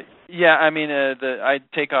hearing? But, yeah, I mean, I'd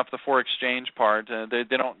take off the for Exchange part. They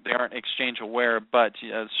aren't Exchange aware, but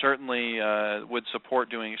certainly would support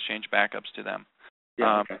doing Exchange backups to them.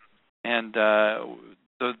 Yeah, okay. And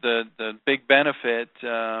the big benefit,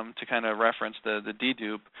 to kind of reference the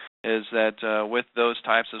dedupe, is that with those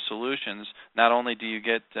types of solutions, not only do you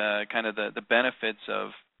get kind of the benefits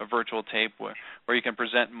of a virtual tape where you can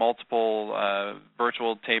present multiple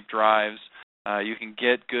virtual tape drives, you can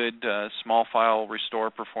get good small file restore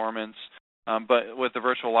performance, but with the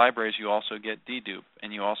virtual libraries you also get dedupe,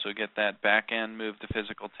 and you also get that back end move to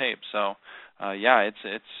physical tape. So yeah, it's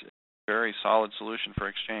a very solid solution for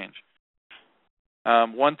Exchange.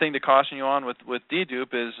 One thing to caution you on with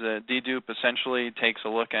dedupe is that dedupe essentially takes a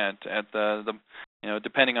look at the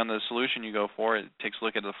depending on the solution you go for, it takes a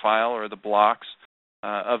look at the file or the blocks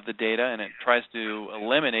of the data, and it tries to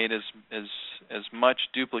eliminate as much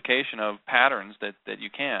duplication of patterns that you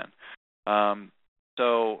can.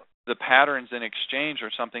 So the patterns in Exchange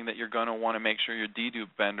are something that you're going to want to make sure your dedupe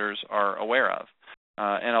vendors are aware of.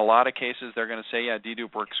 In a lot of cases, they're going to say, yeah,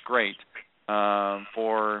 dedupe works great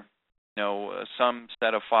for some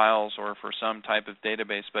set of files or for some type of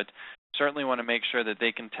database, but certainly want to make sure that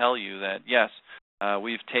they can tell you that, yes,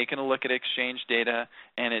 we've taken a look at Exchange data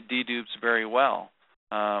and it dedupes very well,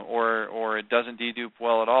 or it doesn't dedupe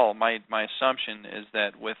well at all. My assumption is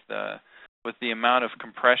that with the amount of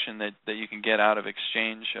compression that you can get out of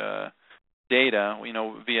Exchange data,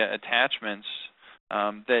 via attachments,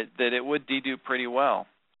 that it would dedupe pretty well.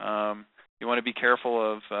 You want to be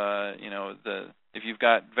careful of if you've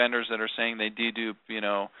got vendors that are saying they dedupe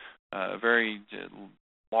a very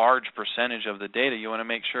large percentage of the data, you want to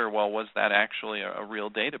make sure, well, was that actually a real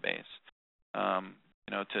database?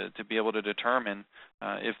 To be able to determine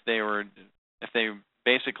if they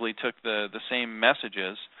basically took the same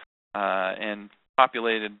messages and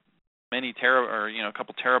populated many a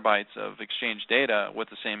couple terabytes of Exchange data with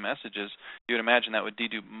the same messages, you would imagine that would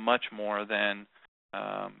dedupe much more than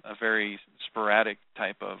a very sporadic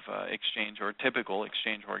type of Exchange or typical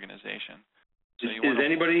Exchange organization. So does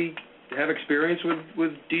anybody have experience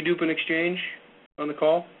with dedupe and Exchange on the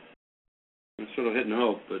call? I'm sort of hitting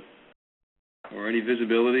hope, but or any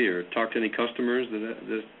visibility or talk to any customers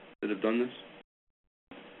that have done this?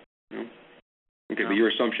 No? Okay, no. But your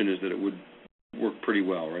assumption is that it would work pretty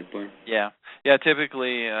well, right, Blair? Yeah.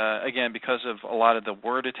 Typically, again, because of a lot of the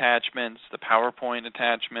Word attachments, the PowerPoint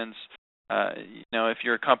attachments, if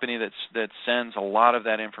you're a company that sends a lot of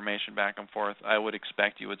that information back and forth, I would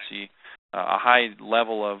expect you would see a high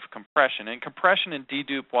level of compression. And compression and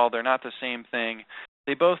dedupe, while they're not the same thing,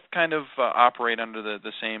 they both kind of operate under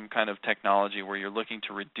the same kind of technology where you're looking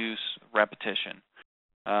to reduce repetition.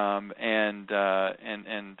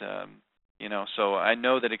 So I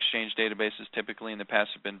know that Exchange databases typically in the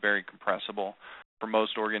past have been very compressible for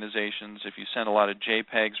most organizations. If you send a lot of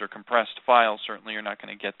JPEGs or compressed files, certainly you're not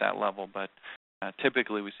going to get that level, but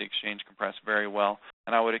typically we see Exchange compress very well,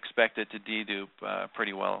 and I would expect it to dedupe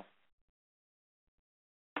pretty well.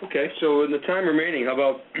 Okay, so in the time remaining, how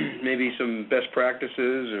about maybe some best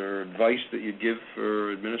practices or advice that you'd give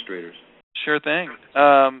for administrators? Sure thing.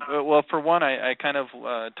 Well, for one, I kind of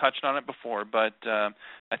touched on it before, but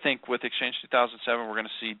I think with Exchange 2007, we're going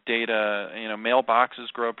to see data,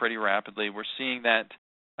 mailboxes grow pretty rapidly. We're seeing that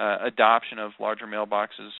adoption of larger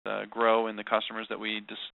mailboxes grow in the customers that we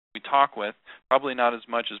talk with. Probably not as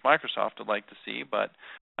much as Microsoft would like to see, but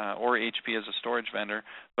or HP as a storage vendor.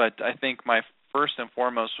 But I think my first and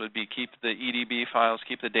foremost would be keep the EDB files,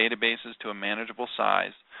 keep the databases to a manageable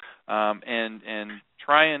size, and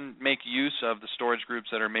try and make use of the storage groups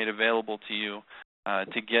that are made available to you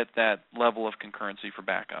to get that level of concurrency for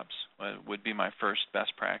backups would be my first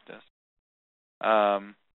best practice.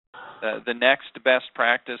 The next best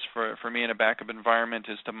practice for me in a backup environment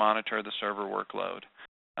is to monitor the server workload.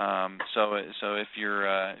 So if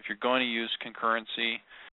you're going to use concurrency,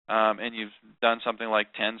 and you've done something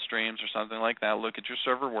like 10 streams or something like that, look at your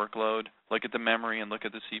server workload, look at the memory, and look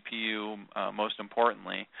at the CPU most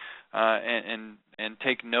importantly, and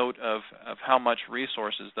take note of how much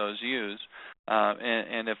resources those use.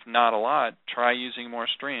 And if not a lot, try using more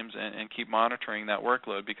streams and keep monitoring that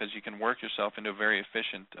workload, because you can work yourself into a very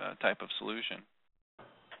efficient type of solution.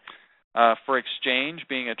 For Exchange,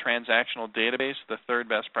 being a transactional database, the third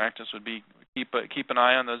best practice would be keep an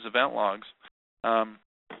eye on those event logs.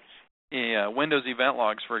 Windows event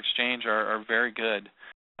logs for Exchange are very good.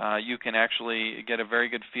 You can actually get a very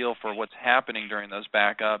good feel for what's happening during those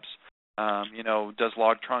backups. Does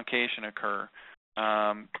log truncation occur?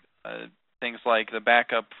 Things like the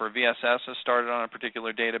backup for VSS has started on a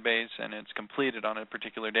particular database and it's completed on a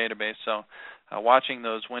particular database. So watching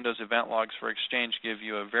those Windows event logs for Exchange give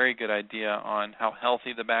you a very good idea on how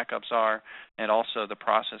healthy the backups are and also the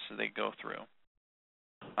process that they go through.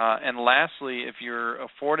 And lastly, if you're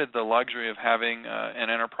afforded the luxury of having an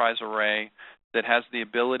enterprise array that has the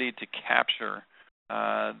ability to capture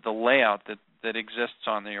the layout that exists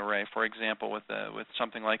on the array, for example, with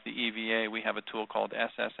something like the EVA, we have a tool called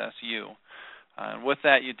SSSU. And with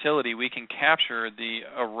that utility, we can capture the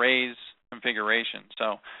array's configuration.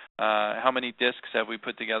 So how many disks have we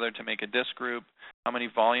put together to make a disk group? How many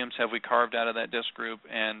volumes have we carved out of that disk group?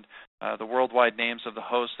 And the worldwide names of the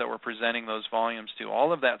hosts that we're presenting those volumes to.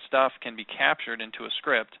 All of that stuff can be captured into a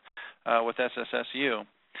script with SSSU.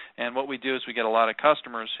 And what we do is we get a lot of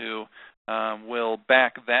customers who will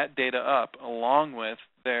back that data up along with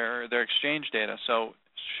their Exchange data. So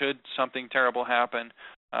should something terrible happen,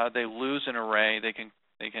 they lose an array, they can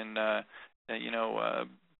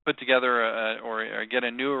put together or get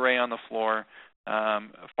a new array on the floor,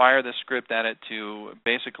 fire the script at it to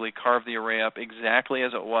basically carve the array up exactly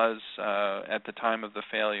as it was at the time of the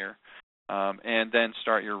failure, and then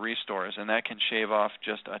start your restores. And that can shave off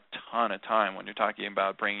just a ton of time when you're talking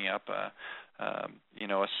about bringing up a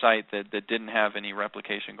site that didn't have any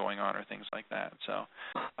replication going on or things like that. So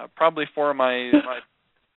probably four of my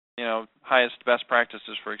highest best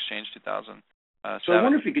practices for Exchange 2007. So I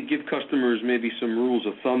wonder if you could give customers maybe some rules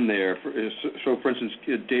of thumb there. So for instance,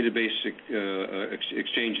 database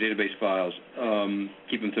Exchange database files,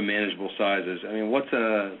 keep them to manageable sizes. I mean, what's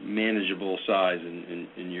a manageable size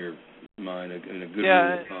in your mind, and a good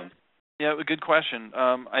rule of thumb? Yeah, a good question.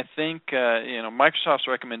 I think Microsoft's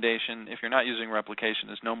recommendation, if you're not using replication,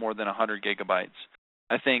 is no more than 100 gigabytes.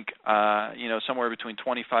 I think somewhere between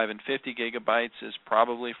 25 and 50 gigabytes is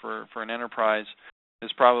probably for an enterprise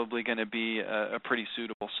is probably going to be a pretty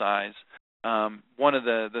suitable size. One of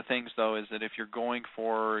the things though is that if you're going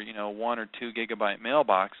for 1 or 2 gigabyte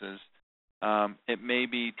mailboxes, it may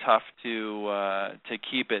be tough to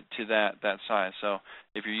keep it to that size. So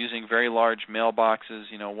if you're using very large mailboxes,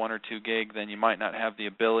 1 or 2 gig, then you might not have the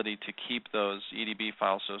ability to keep those EDB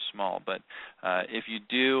files so small. But if you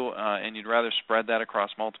do, and you'd rather spread that across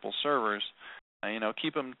multiple servers,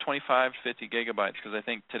 keep them 25, 50 gigabytes, because I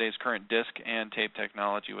think today's current disk and tape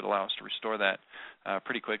technology would allow us to restore that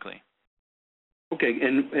pretty quickly. Okay,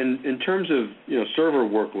 and in terms of server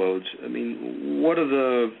workloads, I mean, what are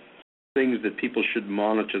the things that people should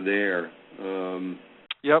monitor there?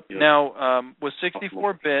 Yep. Now, with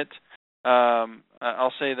 64-bit,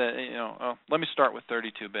 I'll say that let me start with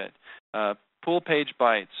 32-bit. Pool page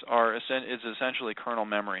bytes is essentially kernel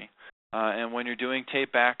memory. And when you're doing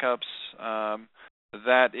tape backups,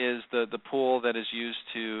 that is the pool that is used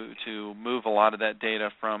to move a lot of that data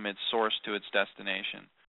from its source to its destination.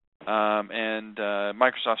 And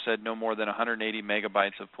Microsoft said no more than 180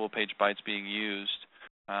 megabytes of pool page bytes being used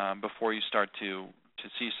before you start to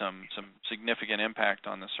see some significant impact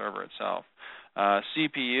on the server itself.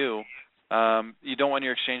 CPU, you don't want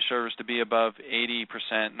your Exchange servers to be above 80%,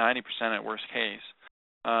 90% at worst case.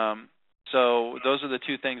 So those are the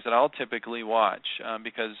two things that I'll typically watch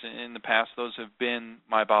because in the past those have been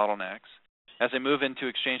my bottlenecks. As I move into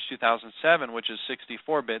Exchange 2007, which is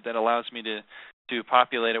 64-bit, that allows me to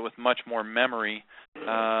populate it with much more memory.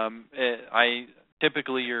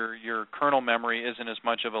 Typically your kernel memory isn't as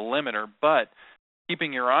much of a limiter, but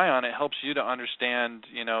keeping your eye on it helps you to understand,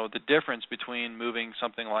 the difference between moving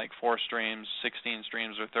something like 4 streams, 16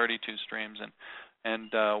 streams, or 32 streams.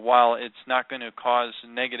 And while it's not going to cause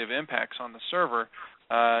negative impacts on the server,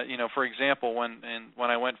 for example, when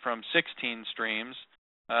I went from 16 streams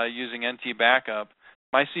using NT Backup,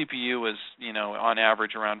 my CPU was, on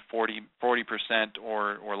average around 40%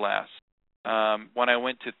 or less. When I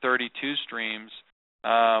went to 32 streams,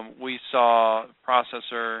 we saw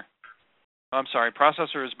processor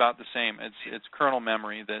is about the same. It's kernel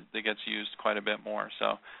memory that gets used quite a bit more.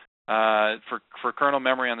 So For kernel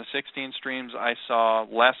memory on the 16 streams, I saw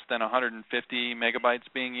less than 150 megabytes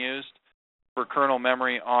being used. For kernel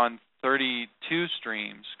memory on 32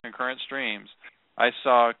 streams, concurrent streams, I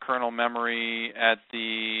saw kernel memory at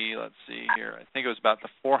the, let's see here, I think it was about the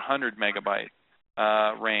 400 megabyte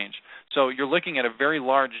range. So you're looking at a very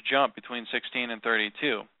large jump between 16 and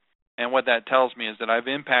 32. And what that tells me is that I've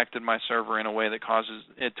impacted my server in a way that causes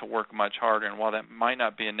it to work much harder. And while that might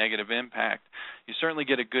not be a negative impact, you certainly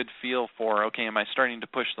get a good feel for, okay, am I starting to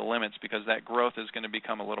push the limits, because that growth is going to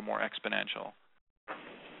become a little more exponential.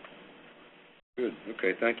 Good.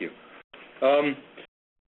 Okay, thank you.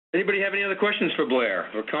 Anybody have any other questions for Blair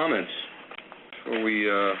or comments before we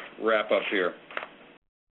wrap up here?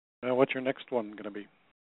 What's your next one going to be?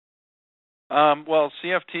 Well,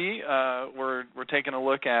 CFT, we're taking a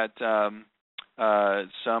look at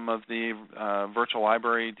some of the virtual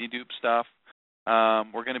library dedupe stuff.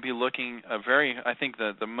 We're going to be looking I think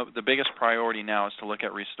the biggest priority now is to look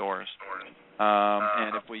at restores.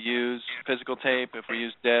 And if we use physical tape, if we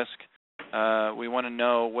use disk, we want to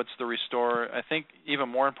know what's the restore. I think even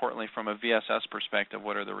more importantly, from a VSS perspective,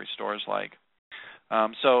 what are the restores like?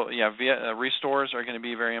 Restores are going to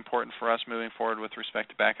be very important for us moving forward with respect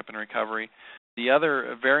to backup and recovery. The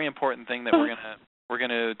other very important thing that we're going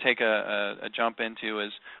to take a jump into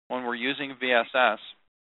is when we're using VSS,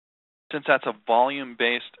 since that's a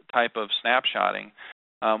volume-based type of snapshotting,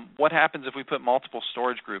 what happens if we put multiple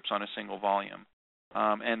storage groups on a single volume?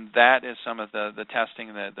 And that is some of the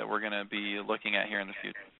testing that we're going to be looking at here in the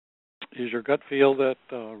future. Is your gut feel that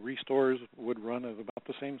restores would run at about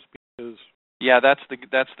the same speed as? Yeah, that's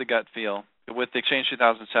the gut feel. With Exchange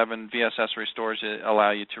 2007, VSS restores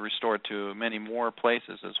allow you to restore to many more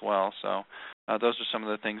places as well. So those are some of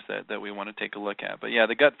the things that we want to take a look at. But yeah,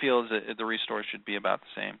 the gut feel is that the restore should be about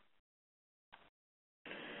the same.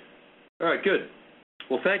 All right, good.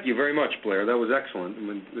 Well, thank you very much, Blair. That was excellent.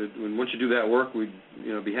 Once you do that work, we'd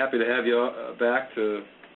be happy to have you back to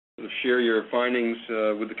share your findings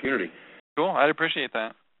with the community. Cool. I'd appreciate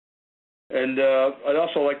that. And I'd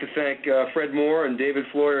also like to thank Fred Moore and David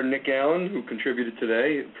Floyer and Nick Allen, who contributed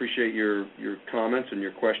today. Appreciate your comments and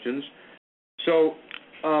your questions. So,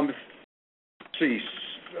 let's see,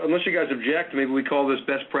 unless you guys object, maybe we call this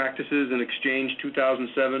Best Practices in Exchange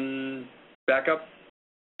 2007 Backup?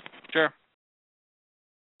 Sure.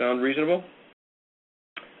 Sound reasonable?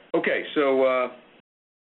 Okay, so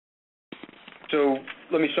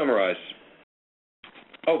let me summarize.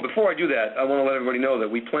 Oh, before I do that, I want to let everybody know that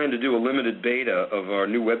we plan to do a limited beta of our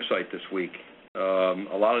new website this week.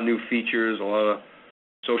 A lot of new features, a lot of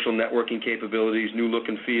social networking capabilities, new look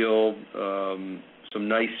and feel, some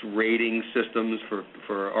nice rating systems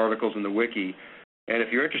for articles in the wiki. And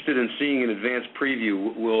if you're interested in seeing an advanced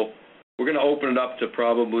preview, we're going to open it up to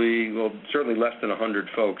certainly less than 100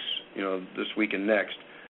 folks, this week and next.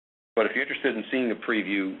 But if you're interested in seeing the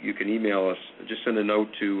preview, you can email us. Just send a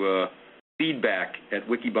note to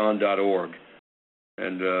feedback@wikibon.org,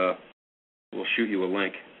 and we'll shoot you a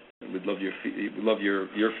link. We'd love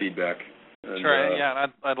your feedback. And, sure. Yeah,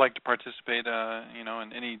 I'd like to participate.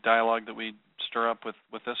 In any dialogue that we stir up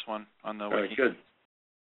with this one on the wiki. All right, good.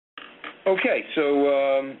 Okay,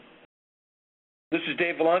 so this is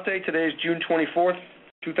Dave Vellante. Today is June 24th,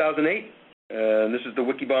 2008, and this is the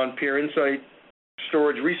Wikibon Peer Insight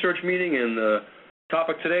Storage Research Meeting, and the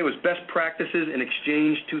topic today was Best Practices in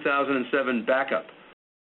Exchange 2007 Backup.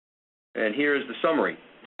 And here is the summary.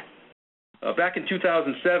 Back in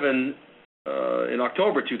 2007, in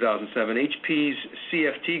October 2007, HP's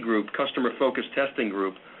CFT group, Customer Focused Testing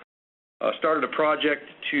Group, started a project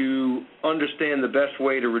to understand the best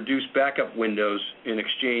way to reduce backup windows in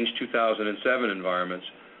Exchange 2007 environments.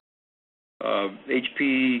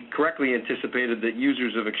 HP correctly anticipated that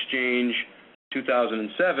users of Exchange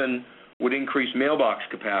 2007 would increase mailbox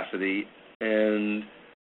capacity and,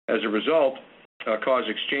 as a result, cause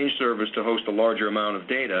Exchange servers to host a larger amount of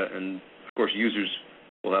data. And, of course, users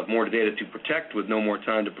will have more data to protect with no more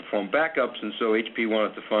time to perform backups, and so HP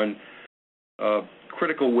wanted to find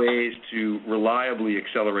critical ways to reliably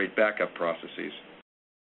accelerate backup processes.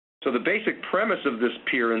 So the basic premise of this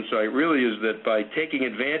peer insight really is that by taking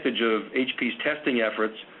advantage of HP's testing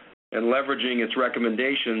efforts and leveraging its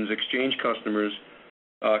recommendations, Exchange customers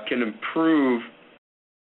can improve,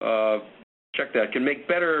 can make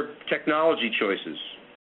better technology choices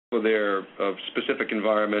for their specific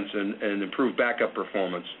environments and improve backup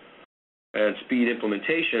performance and speed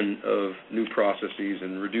implementation of new processes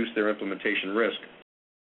and reduce their implementation risk.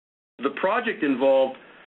 The project involved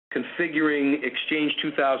configuring Exchange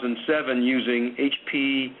 2007 using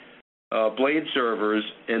HP Blade servers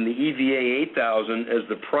and the EVA 8000 as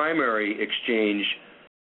the primary Exchange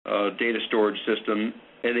data storage system,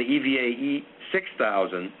 and the EVA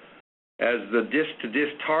E6000 as the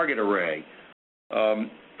disk-to-disk target array.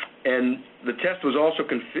 And the test was also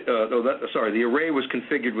the array was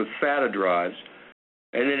configured with FATA drives,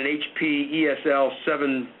 and then an HP ESL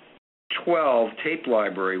 712 tape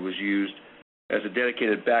library was used as a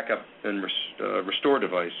dedicated backup and restore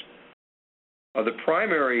device. The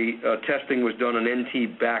primary testing was done on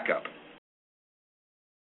NT backup.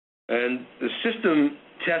 And the system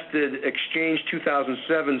tested Exchange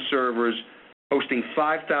 2007 servers hosting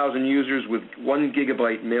 5,000 users with 1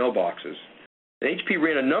 gigabyte mailboxes. And HP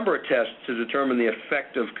ran a number of tests to determine the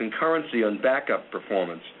effect of concurrency on backup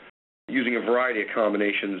performance, using a variety of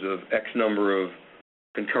combinations of X number of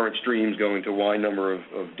concurrent streams going to Y number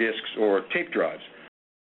of disks or tape drives.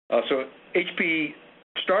 So HP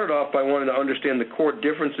started off by wanting to understand the core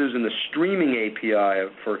differences in the streaming API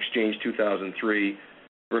for Exchange 2003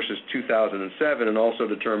 versus 2007, and also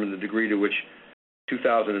determine the degree to which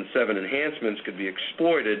 2007 enhancements could be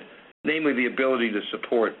exploited, namely the ability to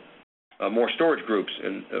support more storage groups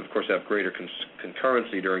and, of course, have greater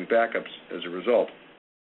concurrency during backups as a result.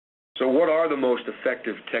 So what are the most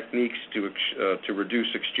effective techniques to reduce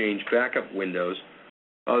Exchange backup windows?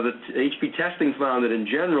 The HP testing found that in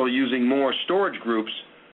general, using more storage groups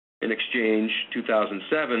in Exchange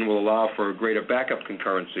 2007 will allow for greater backup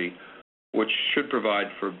concurrency, which should provide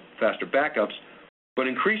for faster backups, but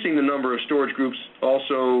increasing the number of storage groups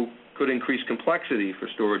also could increase complexity for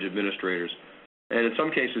storage administrators, and in some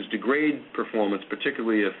cases degrade performance,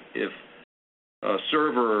 particularly if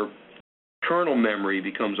server kernel memory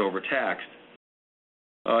becomes overtaxed.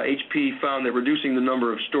 HP found that reducing the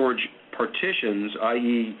number of storage partitions,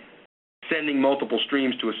 i.e. sending multiple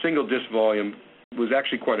streams to a single disk volume, was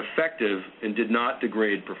actually quite effective and did not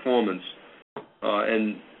degrade performance.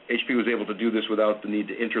 And HP was able to do this without the need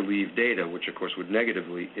to interleave data, which of course would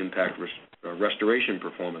negatively impact restoration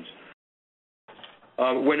performance.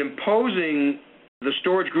 When imposing the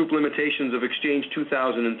storage group limitations of Exchange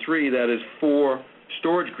 2003, that is 4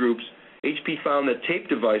 storage groups, HP found that tape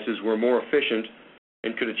devices were more efficient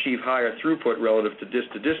and could achieve higher throughput relative to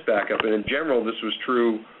disk backup. And in general, this was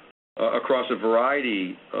true across a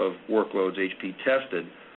variety of workloads HP tested.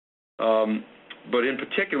 But in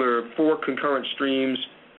particular, 4 concurrent streams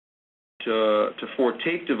to 4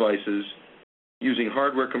 tape devices using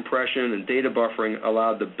hardware compression and data buffering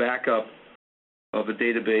allowed the backup of a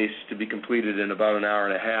database to be completed in about an hour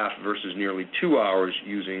and a half versus nearly 2 hours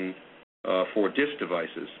using 4 disk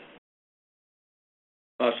devices.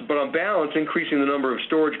 But on balance, increasing the number of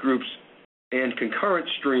storage groups and concurrent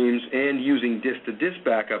streams and using disk-to-disk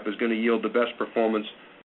backup is going to yield the best performance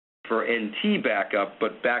for NT backup,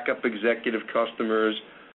 but backup executive customers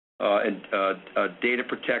and data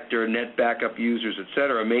protector, net backup users,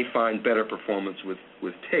 etc., may find better performance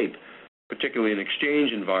with tape, particularly in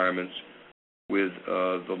Exchange environments with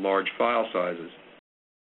the large file sizes.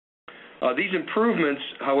 These improvements,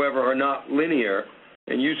 however, are not linear,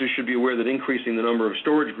 and users should be aware that increasing the number of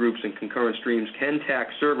storage groups and concurrent streams can tax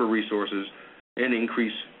server resources and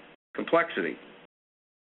increase complexity.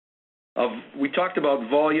 We talked about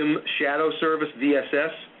Volume Shadow Service, VSS,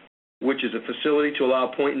 which is a facility to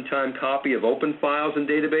allow point-in-time copy of open files and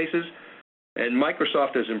databases. And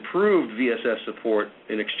Microsoft has improved VSS support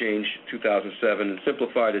in Exchange 2007 and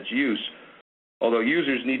simplified its use, although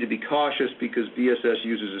users need to be cautious because VSS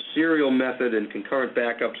uses a serial method and concurrent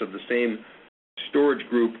backups of the same storage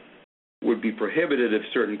group would be prohibited if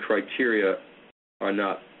certain criteria are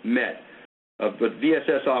not met. But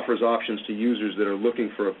VSS offers options to users that are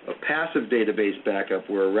looking for a passive database backup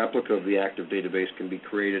where a replica of the active database can be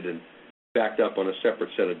created and backed up on a separate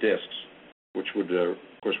set of disks, which would, of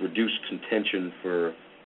course, reduce contention for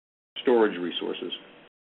storage resources.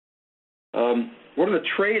 What are the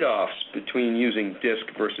trade-offs between using disk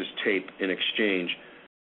versus tape in Exchange?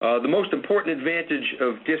 The most important advantage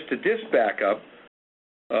of disk-to-disk backup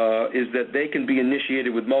is that they can be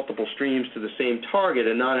initiated with multiple streams to the same target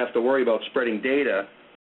and not have to worry about spreading data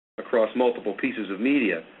across multiple pieces of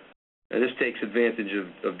media. And this takes advantage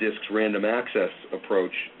of disk's random access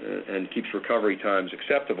approach and keeps recovery times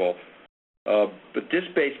acceptable. But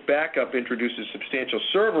disk-based backup introduces substantial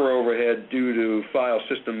server overhead due to file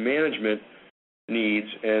system management needs,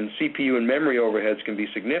 and CPU and memory overheads can be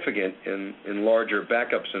significant in larger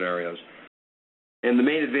backup scenarios. And the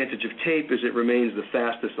main advantage of tape is it remains the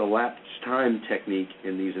fastest elapsed time technique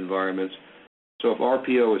in these environments. So if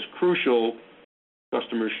RPO is crucial,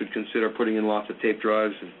 customers should consider putting in lots of tape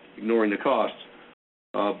drives and ignoring the costs.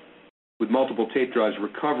 With multiple tape drives,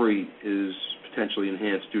 recovery is potentially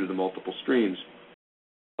enhanced due to the multiple streams.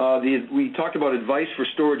 We talked about advice for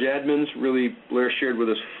storage admins. Really, Blair shared with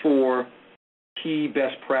us 4 key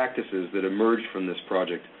best practices that emerged from this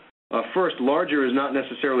project. First, larger is not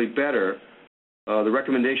necessarily better. The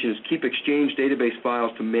recommendation is keep Exchange database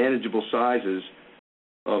files to manageable sizes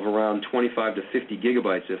of around 25 to 50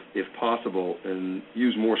 gigabytes if possible, and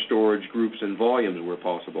use more storage groups and volumes where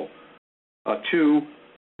possible. 2,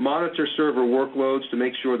 monitor server workloads to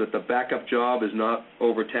make sure that the backup job is not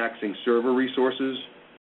overtaxing server resources.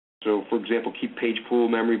 So, for example, keep page pool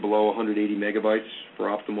memory below 180 megabytes for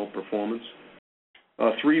optimal performance.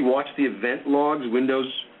 3, watch the event logs. Windows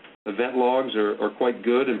event logs are quite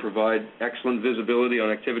good and provide excellent visibility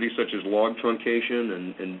on activities such as log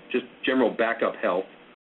truncation and just general backup health.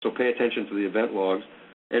 So pay attention to the event logs.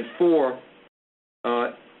 And 4,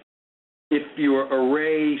 if your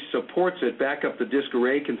array supports it, back up the disk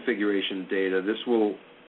array configuration data. This will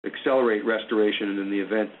accelerate restoration in the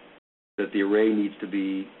event that the array needs to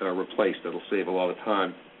be replaced. That'll save a lot of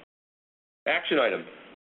time. Action item.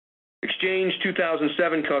 Exchange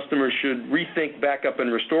 2007 customers should rethink backup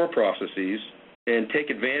and restore processes and take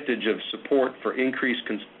advantage of support for increased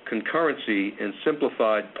concurrency and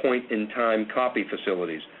simplified point-in-time copy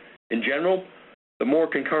facilities. In general, the more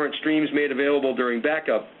concurrent streams made available during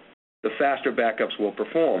backup, the faster backups will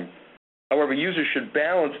perform. However, users should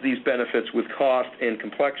balance these benefits with cost and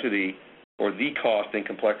complexity, or the cost and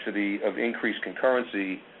complexity of increased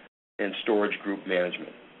concurrency and storage group management.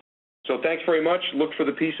 So thanks very much. Look for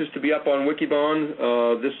the pieces to be up on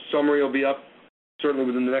Wikibon. This summary will be up certainly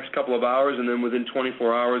within the next couple of hours, and then within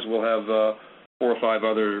 24 hours we'll have 4 or 5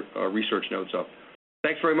 other research notes up.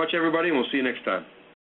 Thanks very much, everybody, and we'll see you next time.